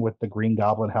conversation with the Green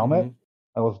Goblin helmet. Mhm.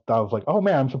 I was like, oh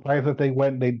man, I'm surprised that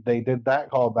they did that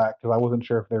callback because I wasn't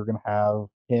sure if they were gonna have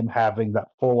him having that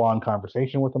full on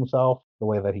conversation with himself the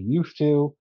way that he used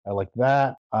to. I like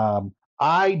that.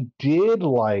 I did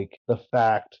like the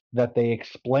fact that they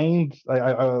explained.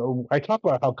 I talk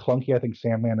about how clunky I think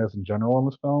Sandman is in general in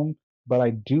this film, but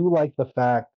I do like the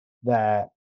fact that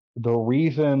the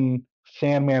reason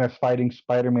Sandman is fighting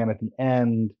Spider-Man at the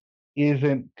end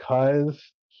isn't because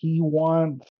he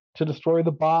wants to destroy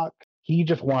the box. He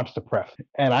just wants to press it.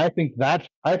 And I think that's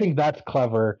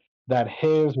clever that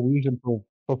his reason for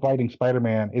fighting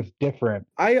Spider-Man is different.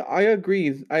 I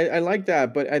agree. I like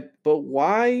that, but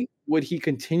why would he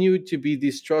continue to be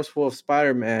distrustful of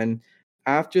Spider-Man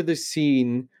after the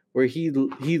scene where he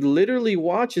literally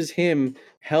watches him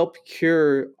help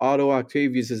cure Otto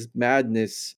Octavius's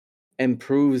madness and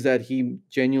proves that he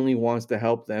genuinely wants to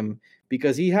help them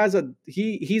because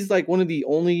he's like one of the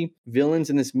only villains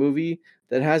in this movie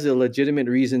that has a legitimate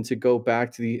reason to go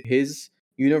back to his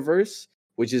universe,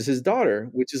 which is his daughter,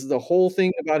 which is the whole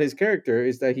thing about his character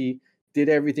is that he did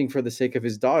everything for the sake of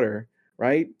his daughter,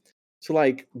 right? So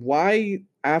like why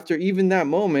after even that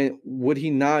moment would he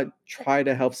not try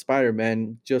to help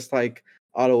Spider-Man just like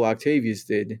Otto Octavius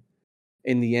did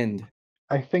in the end?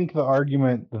 I think the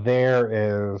argument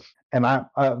there is, and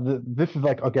this is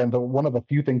like again one of the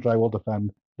few things I will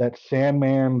defend that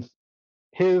Sandman's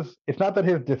it's not that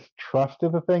his distrust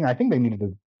is a thing. I think they needed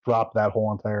to drop that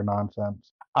whole entire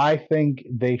nonsense. I think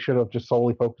they should have just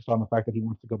solely focused on the fact that he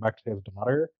wants to go back to his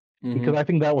daughter because I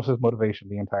think that was his motivation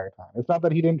the entire time. It's not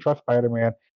that he didn't trust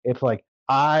Spider-Man. It's like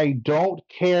I don't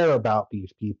care about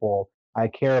these people. I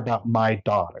care about my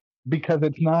daughter because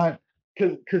it's not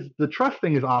because the trust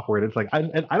thing is awkward. It's like I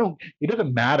don't. It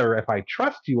doesn't matter if I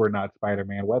trust you or not,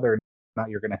 Spider-Man. Whether or not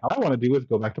you're going to help. All I want to do is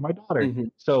go back to my daughter.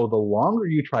 So the longer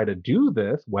you try to do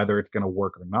this, whether it's going to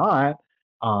work or not,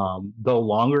 the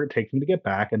longer it takes me to get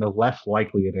back, and the less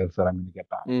likely it is that I'm going to get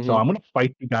back. So I'm going to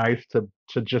fight you guys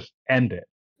to just end it.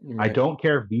 I don't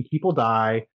care if these people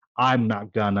die. I'm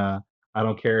not gonna. I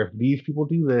don't care if these people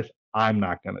do this. I'm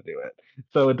not gonna do it.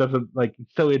 So it doesn't like.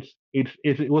 So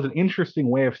it was an interesting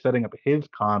way of setting up his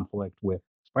conflict with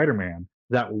Spider-Man.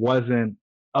 That wasn't.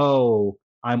 Oh,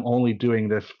 I'm only doing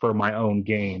this for my own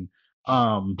gain.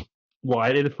 Well,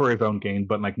 I did it for his own gain,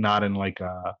 but like not in like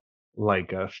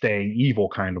a staying evil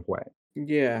kind of way.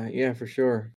 Yeah, for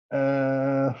sure.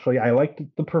 So yeah, I liked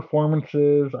the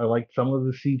performances. I liked some of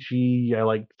the CG. I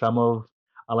liked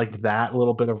that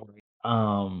little bit of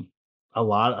a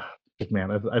lot.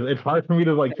 Man, it's hard for me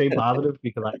to like say positives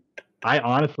because I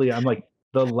honestly I'm like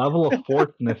the level of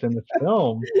forcedness in this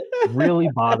film really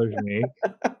bothers me.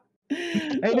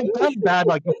 And it's not bad,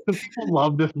 like people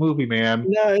love this movie, man.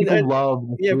 No, People love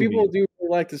this yeah, movie. people do really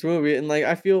like this movie, and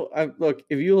like look,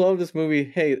 if you love this movie,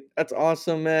 hey, that's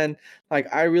awesome, man. Like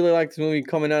I really like this movie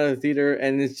coming out of the theater,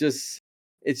 and it's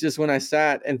just when I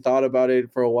sat and thought about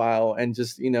it for a while, and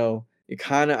just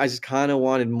I just kind of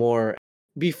wanted more.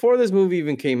 Before this movie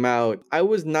even came out, I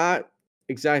was not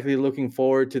exactly looking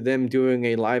forward to them doing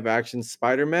a live action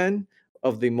Spider-Man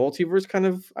of the multiverse kind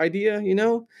of idea, you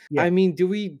know? Yeah. I mean,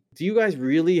 do you guys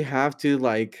really have to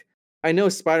like I know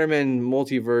Spider-Man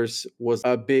multiverse was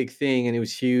a big thing and it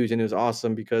was huge and it was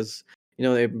awesome because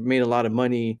they made a lot of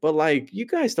money, but like you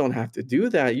guys don't have to do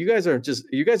that. You guys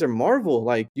are Marvel.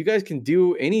 Like you guys can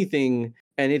do anything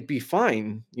and it'd be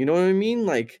fine. You know what I mean?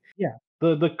 Like Yeah.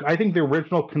 I think the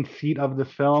original conceit of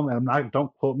this film, and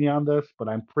don't quote me on this, but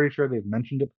I'm pretty sure they've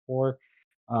mentioned it before.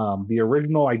 The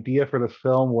original idea for this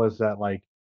film was that like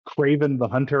Craven the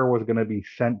Hunter was going to be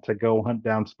sent to go hunt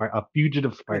down a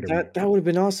fugitive Spider-Man. that would have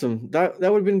been awesome. That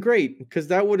would have been great because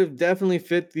that would have definitely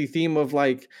fit the theme of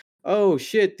like, oh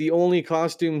shit, the only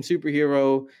costume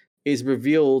superhero is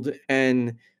revealed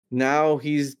and now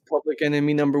he's public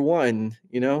enemy number one,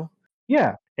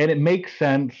 Yeah, and it makes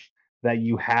sense that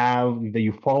you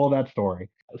follow that story.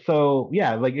 So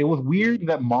yeah, like it was weird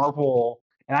that Marvel,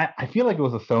 and I feel like it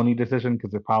was a Sony decision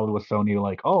because it probably was Sony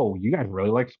like, oh, you guys really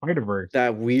like Spider-Verse.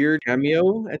 That weird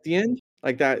cameo at the end,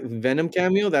 like that Venom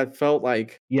cameo that felt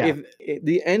like Yeah.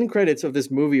 the end credits of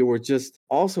this movie were just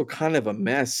also kind of a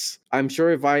mess. I'm sure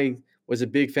if I was a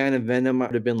big fan of Venom, I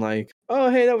would have been like,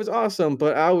 oh, hey, that was awesome.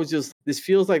 But this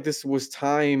feels like this was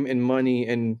time and money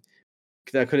and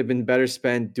that could have been better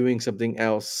spent doing something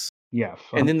else. Yes.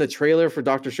 And then the trailer for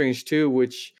Doctor Strange 2,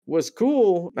 which was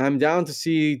cool. I'm down to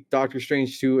see Doctor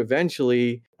Strange 2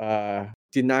 eventually.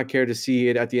 Did not care to see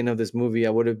it at the end of this movie. I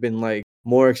would have been like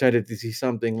more excited to see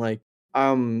something like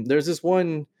there's this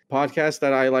one podcast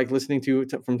that I like listening to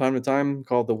from time to time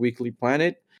called The Weekly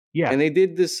Planet. Yeah. And they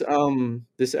did this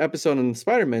this episode on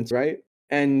Spider-Man, right?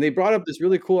 And they brought up this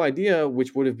really cool idea,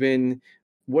 which would have been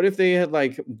what if they had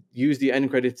like used the end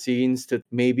credit scenes to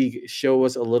maybe show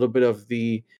us a little bit of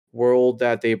the world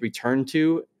that they returned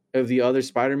to of the other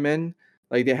Spider-Men?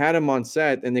 Like they had them on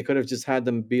set and they could have just had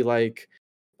them be like,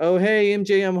 oh, hey,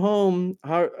 MJ, I'm home.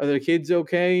 How are the kids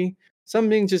okay?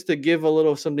 Something just to give a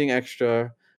little something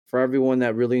extra for everyone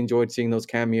that really enjoyed seeing those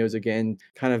cameos again,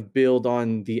 kind of build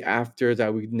on the after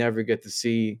that we never get to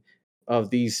see of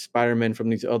these Spider-Men from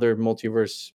these other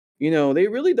multiverse, they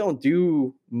really don't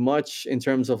do much in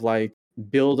terms of like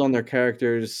build on their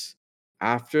characters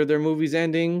after their movie's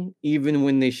ending, even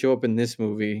when they show up in this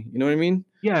movie. You know what I mean?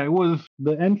 Yeah, it was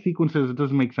the end sequences. It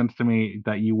doesn't make sense to me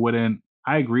that you wouldn't.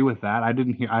 I agree with that. I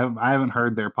didn't hear. I haven't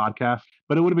heard their podcast,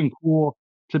 but it would have been cool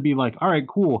to be like, all right,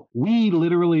 cool. We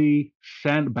literally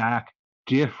sent back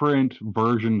different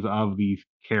versions of these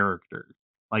characters.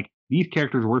 Like these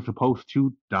characters were supposed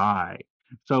to die,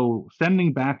 so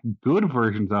sending back good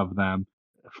versions of them,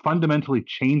 fundamentally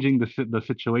changing the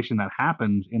situation that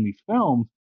happens in these films.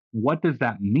 What does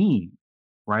that mean,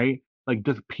 right? Like,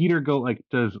 does Peter go like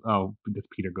does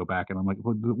Peter go back? And I'm like,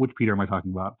 which Peter am I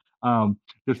talking about?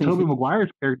 Does Tobey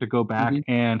Maguire's character go back Mhm.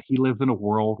 and he lives in a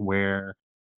world where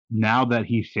now that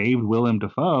he saved Willem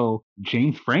Dafoe,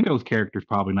 James Franco's character is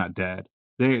probably not dead.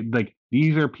 They like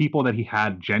these are people that he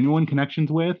had genuine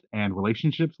connections with and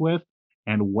relationships with.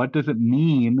 And what does it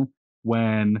mean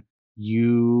when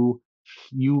you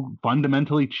you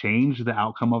fundamentally change the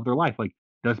outcome of their life? Like,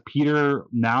 does Peter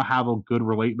now have a good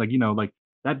relate? Like, like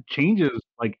that changes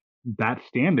like that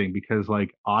standing because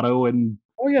like Otto and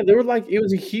Oh yeah, they were like it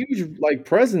was a huge like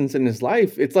presence in his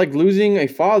life. It's like losing a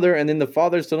father and then the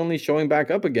father suddenly showing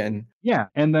back up again. yeah,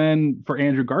 and then for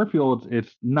Andrew Garfield,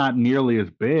 it's not nearly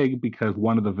as big because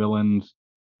one of the villains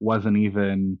wasn't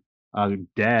even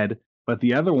dead, but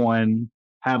the other one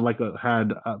had like a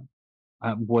had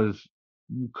was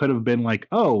could have been like,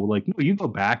 oh, like no, you go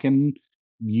back and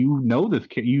this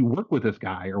kid, you work with this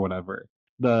guy or whatever.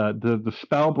 The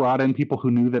spell brought in people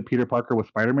who knew that Peter Parker was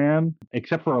Spider Man,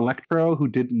 except for Electro, who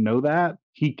didn't know that.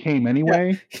 He came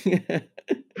anyway. Yeah.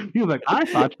 He was like, "I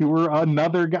thought you were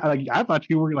another guy. Like, I thought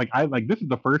you were like, I like this is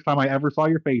the first time I ever saw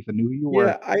your face and knew who you were."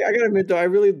 Yeah, I gotta admit though, I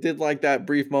really did like that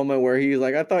brief moment where he's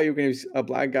like, "I thought you were gonna be a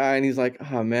black guy," and he's like,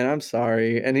 "Oh man, I'm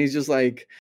sorry," and he's just like,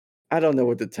 "I don't know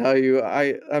what to tell you.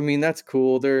 I mean, that's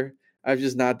cool. I'm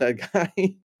just not that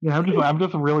guy." Yeah, I'm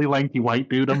just a really lanky white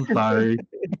dude. I'm sorry.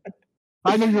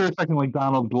 I know you were expecting like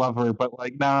Donald Glover, but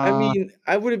like, I nah. mean,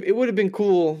 it would have been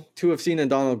cool to have seen a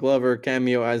Donald Glover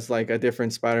cameo as like a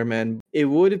different Spider-Man. It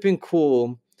would have been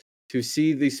cool to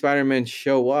see the Spider-Man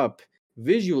show up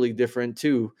visually different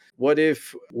too. What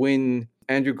if when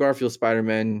Andrew Garfield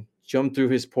Spider-Man jumped through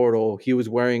his portal, he was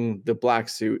wearing the black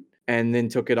suit and then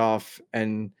took it off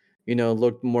and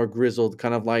looked more grizzled,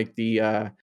 kind of like the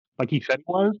Like he said he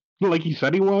was? Yeah, like he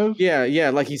said he was?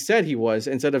 yeah, like he said he was,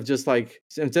 instead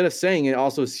of saying it,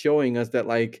 also showing us that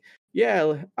like,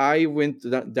 yeah, I went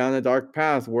down a dark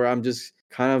path where I'm just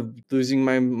kind of losing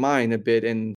my mind a bit,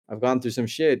 and I've gone through some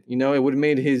shit. It would have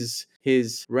made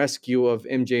his rescue of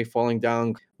MJ falling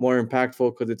down more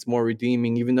impactful because it's more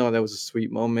redeeming, even though that was a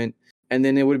sweet moment. And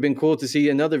then it would have been cool to see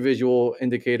another visual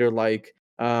indicator like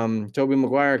Tobey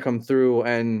Maguire come through,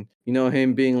 and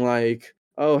him being like,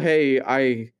 "Oh,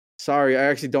 hey, sorry, I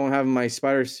actually don't have my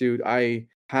spider suit. I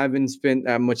haven't spent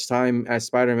that much time as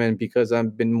Spider-Man because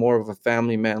I've been more of a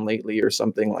family man lately," or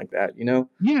something like that, you know?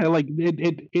 Yeah, like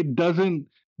it doesn't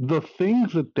the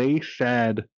things that they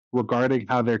said regarding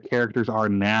how their characters are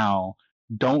now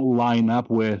don't line up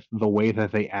with the way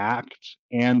that they act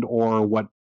and or what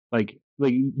like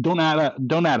don't add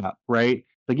up, right?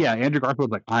 Like yeah, Andrew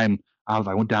Garfield's like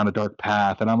I went down a dark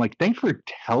path and I'm like, thanks for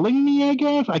telling me, I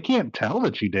guess. I can't tell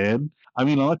that you did. I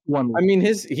mean, unless you want I mean,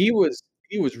 he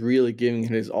was really giving it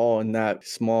his all in that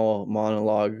small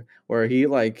monologue where he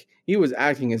was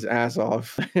acting his ass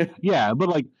off. yeah, but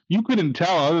like you couldn't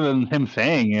tell other than him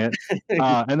saying it.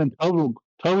 And then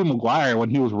Toby Maguire when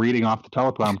he was reading off the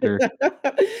teleprompter.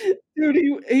 Dude,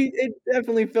 he it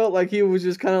definitely felt like he was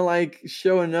just kinda like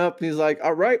showing up and he's like,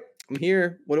 "All right, I'm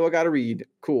here. What do I gotta read?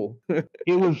 Cool."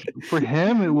 It was for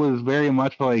him. It was very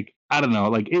much like I don't know.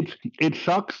 Like it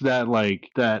sucks that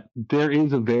that there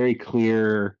is a very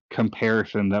clear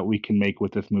comparison that we can make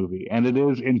with this movie, and it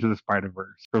is Into the Spider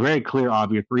Verse for very clear,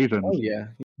 obvious Oh reasons. yeah.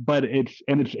 But it's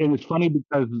funny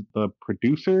because the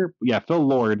producer, yeah, Phil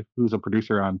Lord, who's a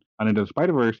producer on Into the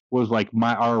Spider Verse, was like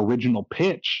our original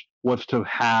pitch was to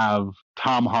have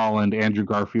Tom Holland, Andrew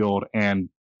Garfield, and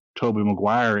Tobey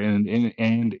Maguire in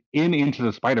Into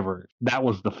the Spider Verse. That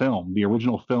was the film. The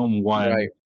original film was Right.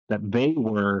 that they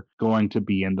were going to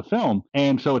be in the film.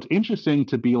 And so it's interesting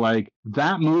to be like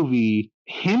that movie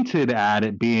hinted at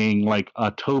it being like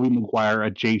a Tobey Maguire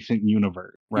adjacent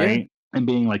universe, Yeah. right? And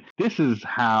being like, this is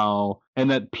how, and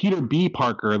that Peter B.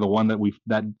 Parker, the one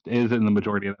that is in the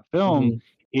majority of the film, Mhm.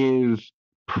 is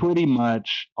pretty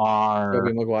much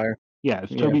Tobey Maguire. yeah,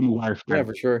 it's Yeah. Tobey Maguire's Yeah, Spider,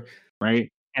 for sure. right?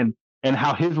 And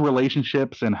how his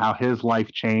relationships and how his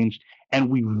life changed, and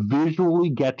we visually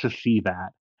get to see that.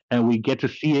 and we get to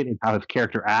see it in how his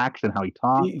character acts and how he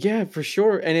talks. Yeah, for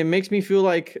sure. And it makes me feel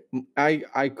like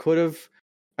I could have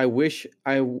I wish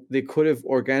they could have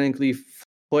organically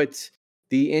put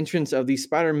the entrance of these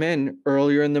Spider-Men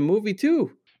earlier in the movie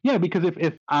too. Yeah, because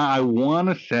if I want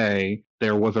to say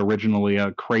there was originally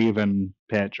a Craven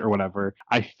pitch or whatever,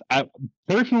 I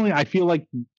personally I feel like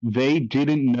they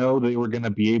didn't know they were going to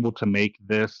be able to make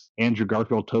this Andrew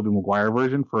Garfield Tobey Maguire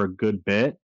version for a good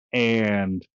bit,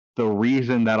 and the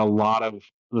reason that a lot of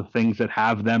the things that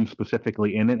have them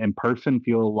specifically in it in person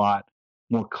feel a lot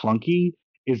more clunky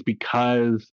is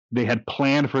because they had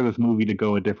planned for this movie to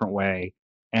go a different way,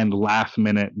 and last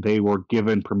minute they were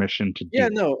given permission to do Yeah,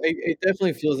 it. no, it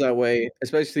definitely feels that way,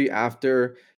 especially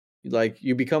after like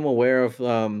you become aware of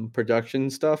production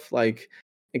stuff. Like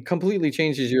it completely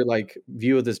changes your like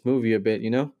view of this movie a bit, you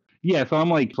know? Yeah, so I'm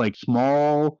like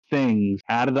small things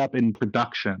added up in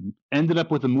production ended up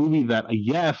with a movie that,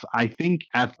 yes, I think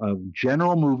as a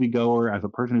general moviegoer, as a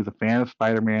person who's a fan of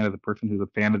Spider-Man, as a person who's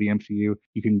a fan of the MCU,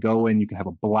 you can go in, you can have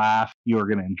a blast, you are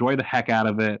going to enjoy the heck out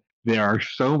of it. There are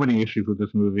so many issues with this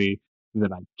movie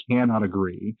that I cannot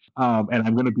agree, and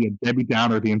I'm going to be a Debbie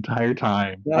Downer the entire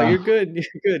time. No, you're good.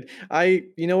 You're good.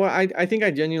 You know what? I think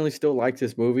I genuinely still like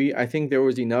this movie. I think there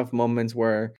was enough moments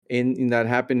where in that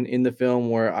happened in the film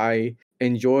where I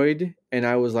enjoyed and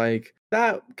I was like,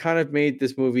 that kind of made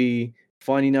this movie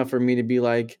fun enough for me to be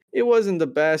like, it wasn't the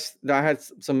best. I had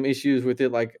some issues with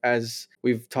it, like as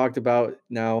we've talked about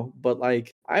now, but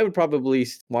like I would probably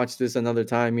watch this another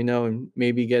time, you know, and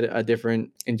maybe get a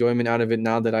different enjoyment out of it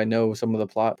now that I know some of the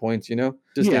plot points, you know,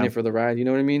 just in Yeah, it for the ride. You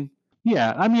know what I mean?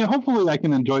 yeah. I mean, hopefully, I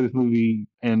can enjoy this movie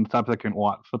in subsequent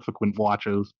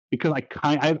watches because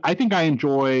I think I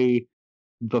enjoy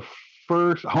the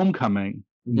first Homecoming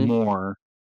Mhm. more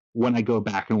when I go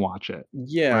back and watch it,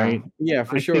 Yeah, right? yeah,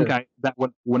 for I think sure.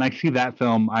 when I see that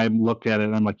film, I look at it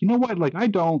and I'm like, you know what? Like, I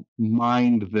don't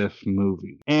mind this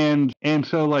movie. And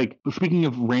so, like, speaking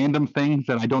of random things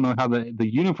that I don't know how the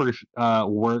universe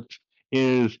works,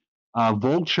 is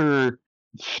Vulture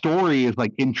story is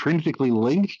like intrinsically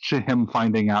linked to him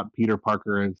finding out Peter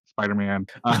Parker is Spider-Man.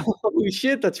 Holy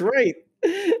shit, that's right.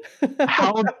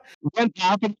 How what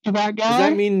happened to that Does that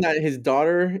guy? mean that his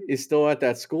daughter is still at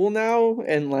that school now?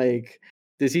 And, like,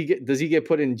 does he get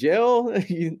put in jail?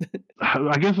 You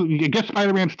I guess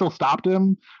Spider-Man still stopped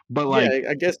him, but Yeah, like,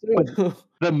 I guess but so.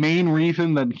 the main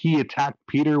reason that he attacked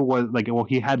Peter was like, well,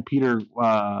 he had Peter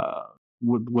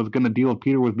was going to deal with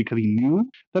Peter was because he knew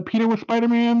that Peter was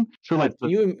Spider-Man. So like, God, can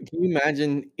you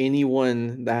imagine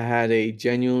anyone that had a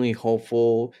genuinely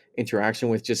hopeful interaction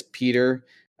with just Peter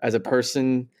as a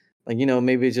person? Like, you know,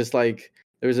 maybe it's just like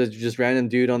there was a just random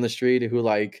dude on the street who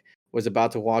like was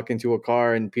about to walk into a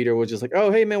car and Peter was just like,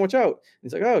 "Oh, hey man, watch out." And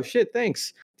he's like, "Oh shit,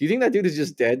 thanks." Do you think that dude is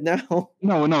just dead now?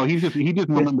 no, he just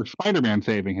remembers Spider-Man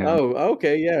saving him. Oh,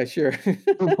 okay, yeah, sure.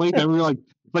 Place every like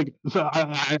so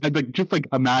I like just like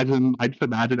imagine I just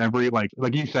imagine every like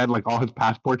you said, like all his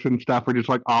passports and stuff are just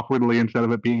like awkwardly, instead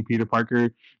of it being Peter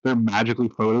Parker, they're magically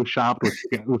photoshopped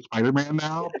with Spider-Man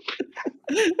now.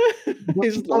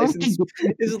 His license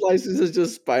his license is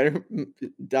just Spider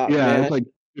dot Yeah, it's man. like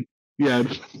yeah,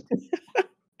 it's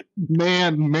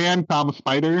man, comma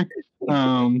Spider.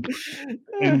 Um,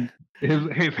 and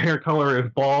his hair color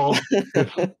is bald. His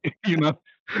you know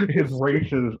his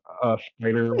race is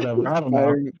Spider or whatever. I don't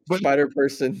know, but Spider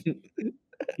person.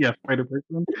 yeah, Spider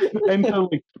Person. And so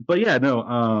like, but yeah,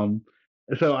 no.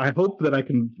 So I hope that I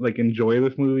can like enjoy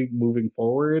this movie moving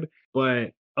forward.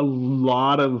 But a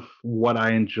lot of what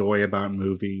I enjoy about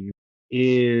movies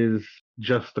is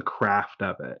just the craft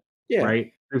of it, Yeah.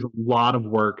 right? There's a lot of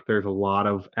work, there's a lot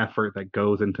of effort that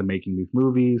goes into making these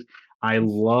movies. I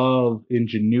love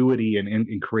ingenuity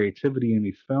and creativity in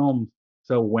these films.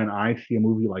 So when I see a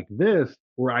movie like this,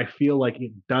 where I feel like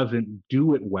it doesn't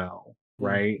do it well,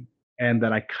 right? Mhm. And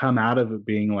that I come out of it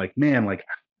being like, man, like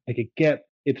I could get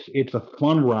it's a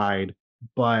fun ride,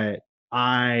 but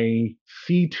I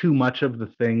see too much of the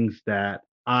things that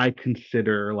I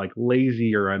consider like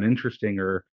lazy or uninteresting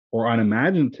or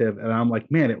unimaginative, and I'm like,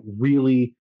 man, it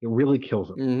really kills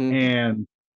them. Mhm. And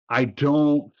I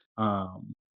don't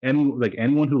and like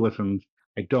anyone who listens,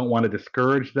 I don't want to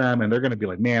discourage them, and they're going to be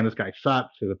like, man, this guy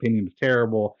sucks. His opinion is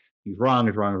terrible. He's wrong.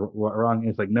 He's wrong. Wrong.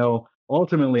 It's like, no.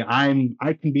 Ultimately, I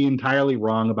can be entirely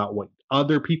wrong about what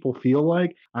other people feel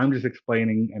like. I'm just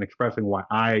explaining and expressing why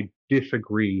I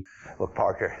disagree. Look,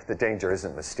 Parker, the danger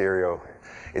isn't Mysterio.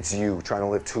 It's you trying to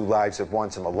live two lives at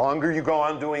once. And the longer you go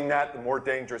on doing that, the more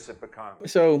dangerous it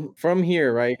becomes. So from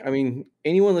here, right? I mean,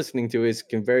 anyone listening to this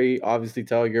can very obviously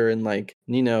tell you're in like,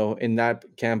 you know, in that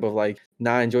camp of like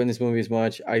not enjoying this movie as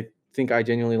much. I think I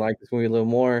genuinely like this movie a little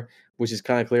more. which is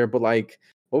kind of clear. But like,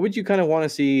 what would you kind of want to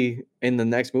see in the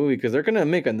next movie? Because they're gonna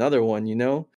make another one,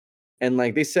 and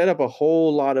like they set up a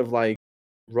whole lot of like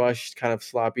rushed, kind of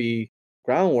sloppy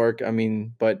groundwork. I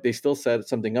mean, but they still set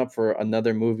something up for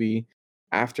another movie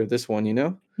after this one.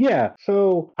 Yeah,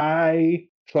 so I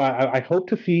hope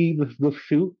to see the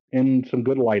suit in some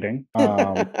good lighting.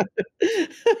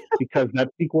 Because that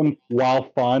sequence,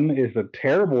 while fun, is a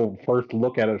terrible first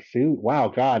look at a suit. Wow,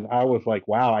 God, I was like,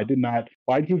 wow, I did not.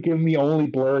 Why'd you give me only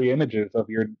blurry images of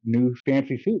your new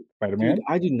fancy suit, Spider Dude, Man?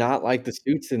 I do not like the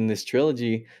suits in this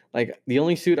trilogy. Like the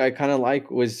only suit I kind of like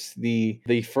was the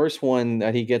first one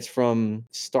that he gets from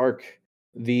Stark,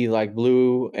 the like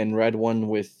blue and red one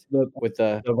with The with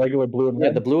the the regular blue and yeah,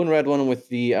 red. the blue and red one with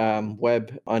the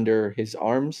web under his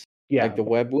arms, like Yeah, the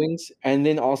web wings, and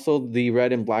then also the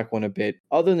red and black one a bit.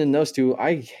 Other than those two,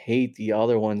 I hate the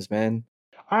other ones, man.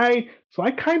 I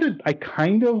kind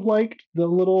of liked the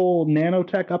little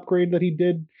nanotech upgrade that he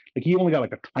did. Like he only got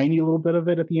like a tiny little bit of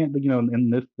it at the end, in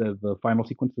the final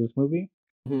sequence of this movie,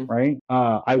 Mhm. right?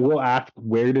 I will ask,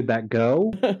 where did that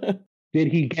go? Did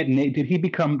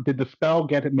the spell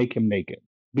make him naked?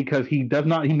 Because he does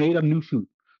not. He made a new suit,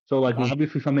 so like Mhm.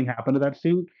 obviously something happened to that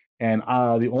suit, and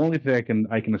the only thing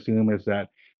I can assume is that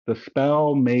the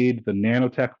spell made the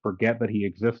nanotech forget that he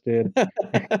existed,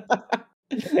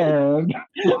 and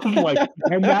was like,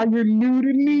 and now you're nude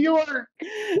in New York.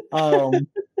 Um,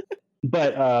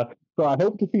 but so I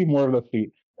hope to see more of the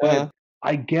suit. But Uh,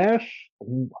 I guess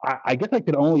I guess I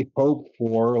could only hope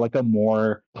for like a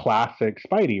more classic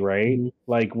Spidey, right? mhm.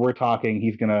 Like we're talking,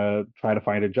 he's gonna try to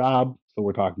find a job, so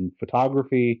we're talking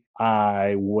photography.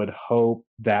 I would hope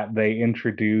that they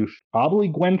introduce probably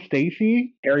Gwen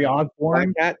Stacy, Harry Black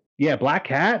Osborn. Cat. Yeah, Black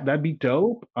Cat, that'd be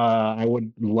dope. I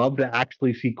would love to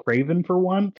actually see Craven for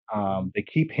one. They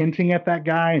keep hinting at that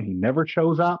guy, and he never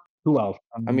shows up. Who else?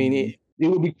 I mean, It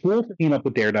would be cool to team up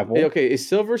with Daredevil. okay, is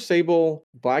Silver Sable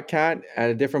Black Cat at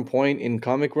a different point in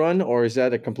comic run, or is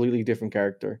that a completely different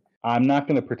character? I'm not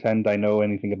going to pretend I know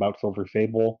anything about Silver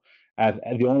Sable. As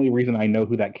the only reason I know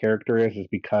who that character is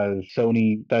because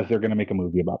Sony says they're going to make a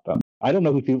movie about them. I don't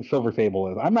know who Silver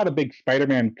Sable is. I'm not a big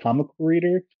Spider-Man comic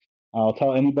reader. I'll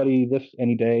tell anybody this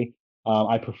any day.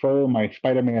 I prefer my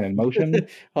Spider-Man in motion.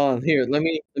 Hold on, here. Let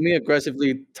me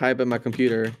aggressively type at my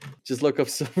computer. Just look up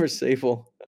Silver Sable.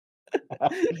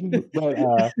 But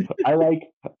I like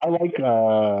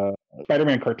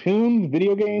Spider-Man cartoons,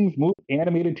 video games,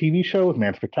 animated TV shows.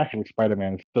 Man, Spectacular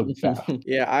Spider-Man is the best.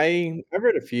 Yeah, I've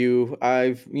read a few.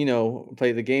 I've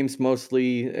played the games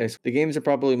mostly. The games are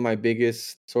probably my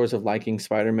biggest source of liking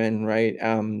Spider-Man, right?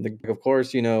 Of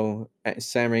course, Sam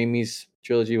Raimi's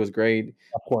trilogy was great.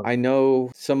 Of course. I know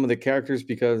some of the characters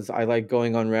because I like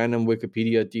going on random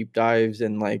Wikipedia deep dives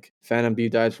and like fandom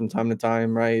deep dives from time to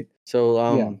time, right? So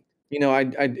Yeah. I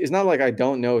it's not like I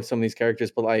don't know some of these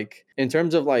characters, but like in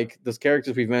terms of like those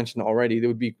characters we've mentioned already, it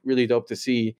would be really dope to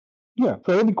see. Yeah,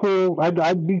 so it'd be cool.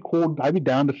 I'd be cool. I'd be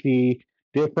down to see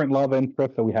different love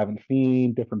interests that we haven't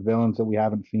seen, different villains that we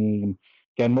haven't seen.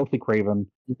 Again, mostly Craven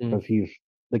Mhm. because he's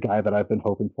the guy that I've been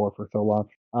hoping for so long.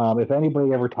 If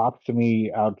anybody ever talks to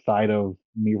me outside of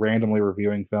me randomly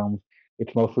reviewing films,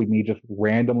 it's mostly me just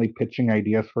randomly pitching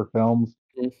ideas for films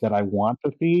Mhm. that I want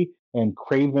to see. And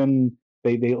Craven,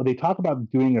 they talk about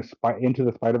doing Into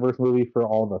the Spider Verse movie for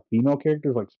all the female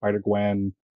characters like Spider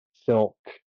Gwen, Silk,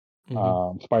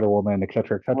 Mhm. Spider Woman,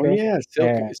 etc., Oh etc. yeah,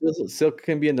 And Silk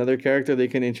can be another character they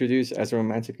can introduce as a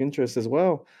romantic interest as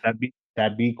well.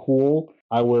 that'd be cool.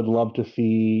 I would love to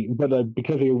see, but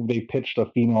because they pitched a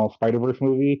female Spider Verse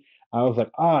movie, I was like,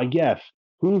 yes,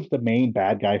 who's the main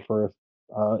bad guy for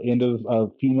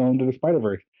into female into the Spider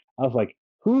Verse? I was like,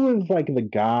 who is like the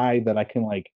guy that I can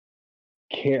I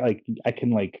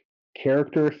can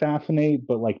character assassinate,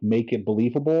 but like make it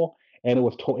believable? And it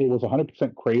was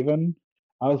 100% Craven.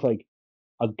 I was like,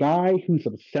 a guy who's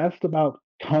obsessed about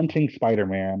hunting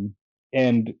Spider-Man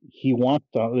and he wants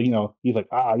to, he's like,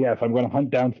 yes, I'm going to hunt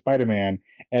down Spider-Man.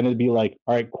 And it'd be like,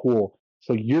 all right, cool.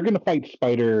 So you're going to fight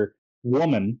Spider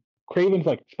Woman. Craven's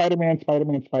like, Spider-Man,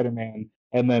 Spider-Man, Spider-Man.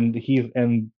 And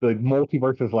the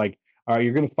multiverse is like, all right,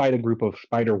 you're going to fight a group of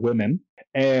Spider Women.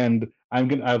 And I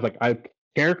was like, I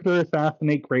character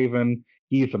assassinate Craven.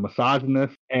 He's a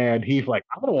misogynist. And he's like,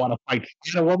 I don't want to fight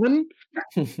Spider Woman.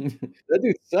 That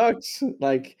dude sucks.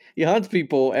 Like he hunts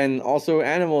people and also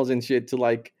animals and shit to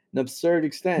like an absurd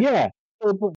extent. Yeah.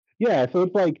 So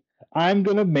it's like I'm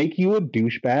gonna make you a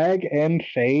douchebag and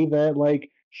say that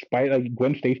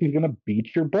Gwen Stacy's gonna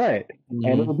beat your butt, and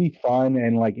it'll Mhm. be fun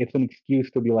and like it's an excuse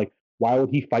to be like, why would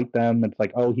he fight them? It's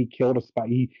like, oh, he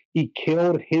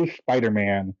killed his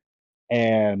Spider-Man,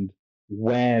 and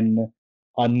when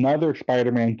another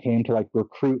Spider-Man came to like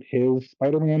recruit his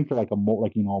Spider-Man for like a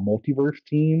multiverse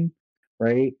team,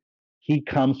 right? He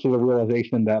comes to the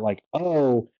realization that like,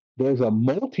 oh, there's a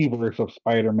multiverse of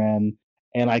Spider-Man,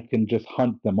 and I can just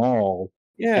hunt them all.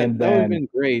 Yeah, And that would have then been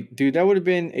great, dude. That would have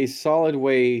been a solid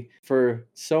way for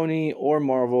Sony or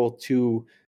Marvel to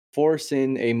force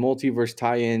in a multiverse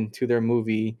tie-in to their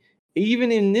movie.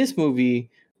 Even in this movie,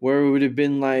 where it would have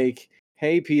been like,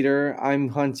 "Hey, Peter, I'm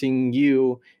hunting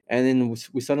you," and then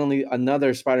we suddenly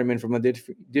another Spider-Man from a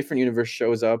different universe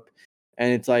shows up,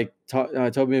 and it's like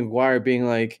Tobey Maguire being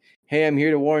like, "Hey, I'm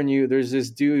here to warn you. There's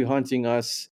this dude hunting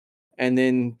us," and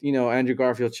then Andrew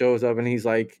Garfield shows up, and he's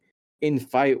like in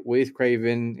fight with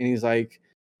Craven, and he's like,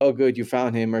 "Oh, good, you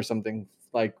found him," or something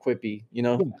like quippy,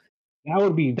 yeah, that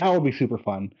would be super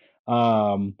fun.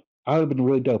 That would have been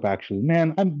really dope, actually.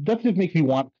 Man, that just makes me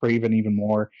want Craven even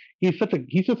more. He's just an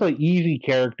easy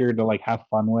character to like have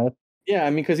fun with. Yeah,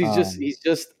 I mean, because he's just Um, he's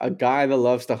just a guy that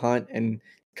loves to hunt and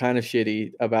kind of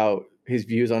shitty about his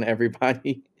views on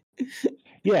everybody.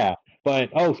 yeah,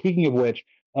 but speaking of which,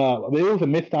 there was a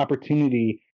missed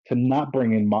opportunity to not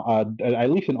bring in at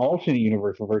least an alternate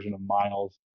universe version of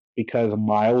Miles because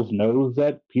Miles knows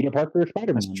that Peter Parker is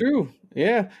That's Spider-Man. true.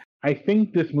 Yeah, I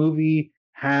think this movie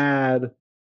had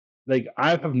like I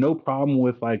have no problem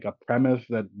with like a premise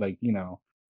that like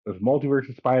there's multiverse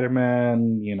of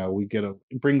Spider-Man. We get to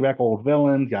bring back old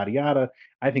villains, yada yada.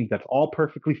 I think that's all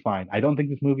perfectly fine. I don't think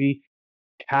this movie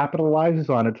capitalizes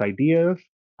on its ideas.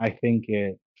 I think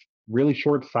it's really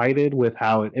short-sighted with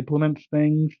how it implements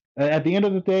things. At the end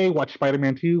of the day, watch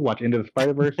Spider-Man 2, watch Into the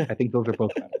Spider-Verse. I think those are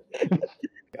both better.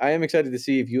 I am excited to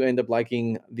see if you end up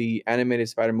liking the animated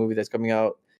Spider movie that's coming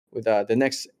out with the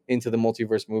next Into the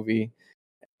Multiverse movie.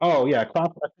 Oh yeah,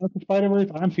 Across the Spider-Verse.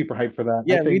 I'm super hyped for that.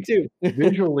 I Yeah, me think too.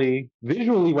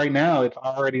 visually right now, it's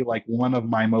already like one of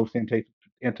my most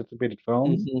anticipated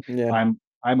films. Yeah.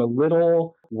 I'm a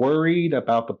little worried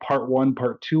about the part one,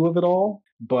 part two of it all,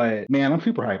 but man, I'm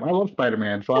super hyped. I love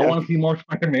Spider-Man, so I Yeah. want to see more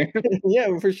Spider-Man.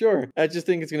 Yeah, for sure. I just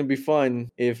think it's gonna be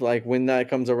fun if like when that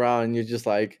comes around, you're just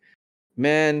like,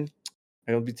 man,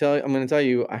 I'm gonna tell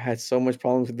you, I had so much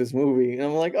problems with this movie, and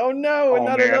I'm like, oh no, and Oh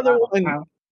not man, another one.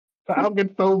 I'll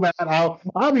get so mad.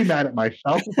 I'll be mad at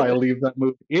myself if I leave that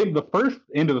movie. The first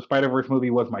Into the Spider-Verse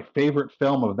movie was my favorite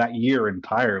film of that year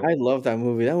entirely. I love that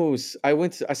movie.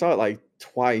 I saw it like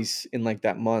twice in like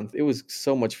that month. It was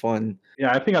so much fun.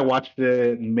 Yeah, I think I watched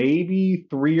it maybe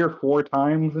 3 or 4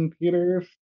 times in theaters,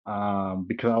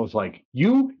 because I was like,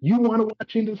 "You wanna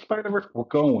watch Into the Spider-Verse? We're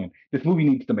going. This movie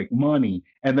needs to make money."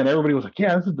 And then everybody was like,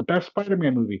 "Yeah, this is the best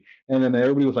Spider-Man movie." And then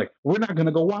everybody was like, "We're not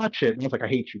gonna go watch it." And I was like, "I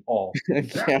hate you all."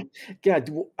 Yeah, yeah.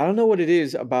 I don't know what it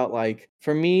is about like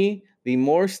for me. The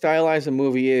more stylized a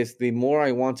movie is, the more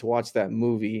I want to watch that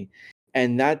movie,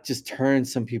 and that just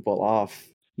turns some people off.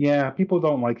 Yeah, people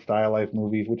don't like stylized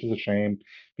movies, which is a shame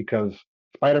because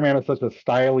Spider-Man is such a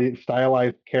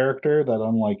stylized character that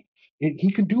I'm like,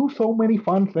 he can do so many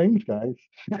fun things, guys.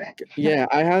 Yeah,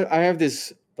 I have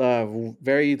this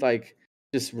very like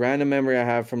just random memory I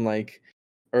have from like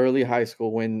early high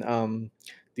school when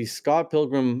the Scott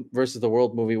Pilgrim versus the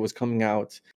World movie was coming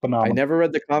out. I Phenomenal. never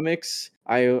read the comics.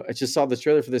 I just saw the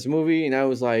trailer for this movie and I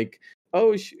was like,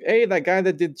 "Oh, hey, that guy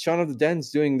that did Shaun of the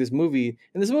Dead's doing this movie,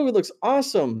 and this movie looks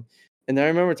awesome." And then I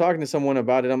remember talking to someone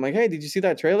about it. I'm like, "Hey, did you see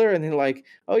that trailer?" And they're like,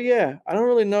 "Oh yeah, I don't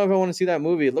really know if I want to see that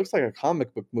movie. It looks like a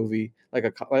comic book movie,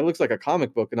 it looks like a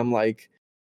comic book." And I'm like,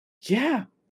 "Yeah,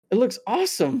 it looks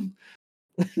awesome."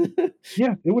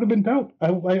 Yeah, it would have been dope.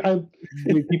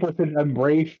 People should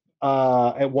embrace.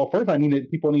 Well, first,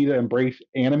 people need to embrace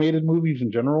animated movies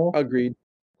in general. Agreed.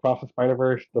 Across the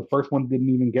Spider-Verse, the first one didn't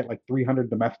even get like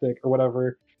 300 domestic or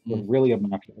whatever. It was really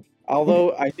obnoxious.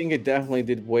 Although I think it definitely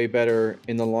did way better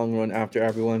in the long run after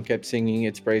everyone kept singing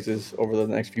its praises over the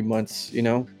next few months.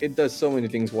 It does so many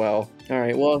things well. All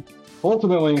right, well,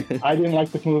 Ultimately, I didn't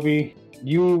like this movie.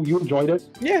 You enjoyed it?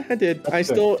 yeah, I did. That's I good.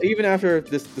 still, even after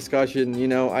this discussion,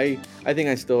 I think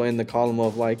I still in the column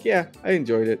of like, yeah, I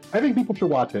enjoyed it. I think people should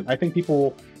watch it. I think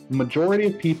majority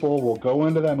of people will go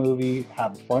into that movie,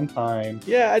 have a fun time.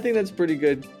 Yeah, I think that's a pretty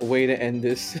good way to end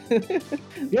this.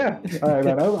 Yeah, all right,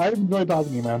 man. I enjoyed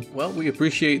talking to you, man. Well, we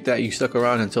appreciate that you stuck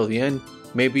around until the end.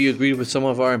 Maybe you agreed with some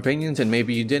of our opinions and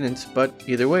maybe you didn't, but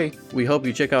either way, we hope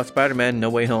you check out Spider-Man No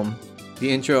Way Home.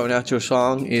 The intro and outro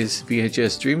song is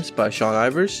VHS Dreams by Sean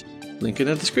Ivers, link in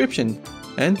the description.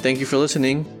 And thank you for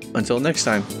listening. Until next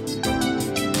time.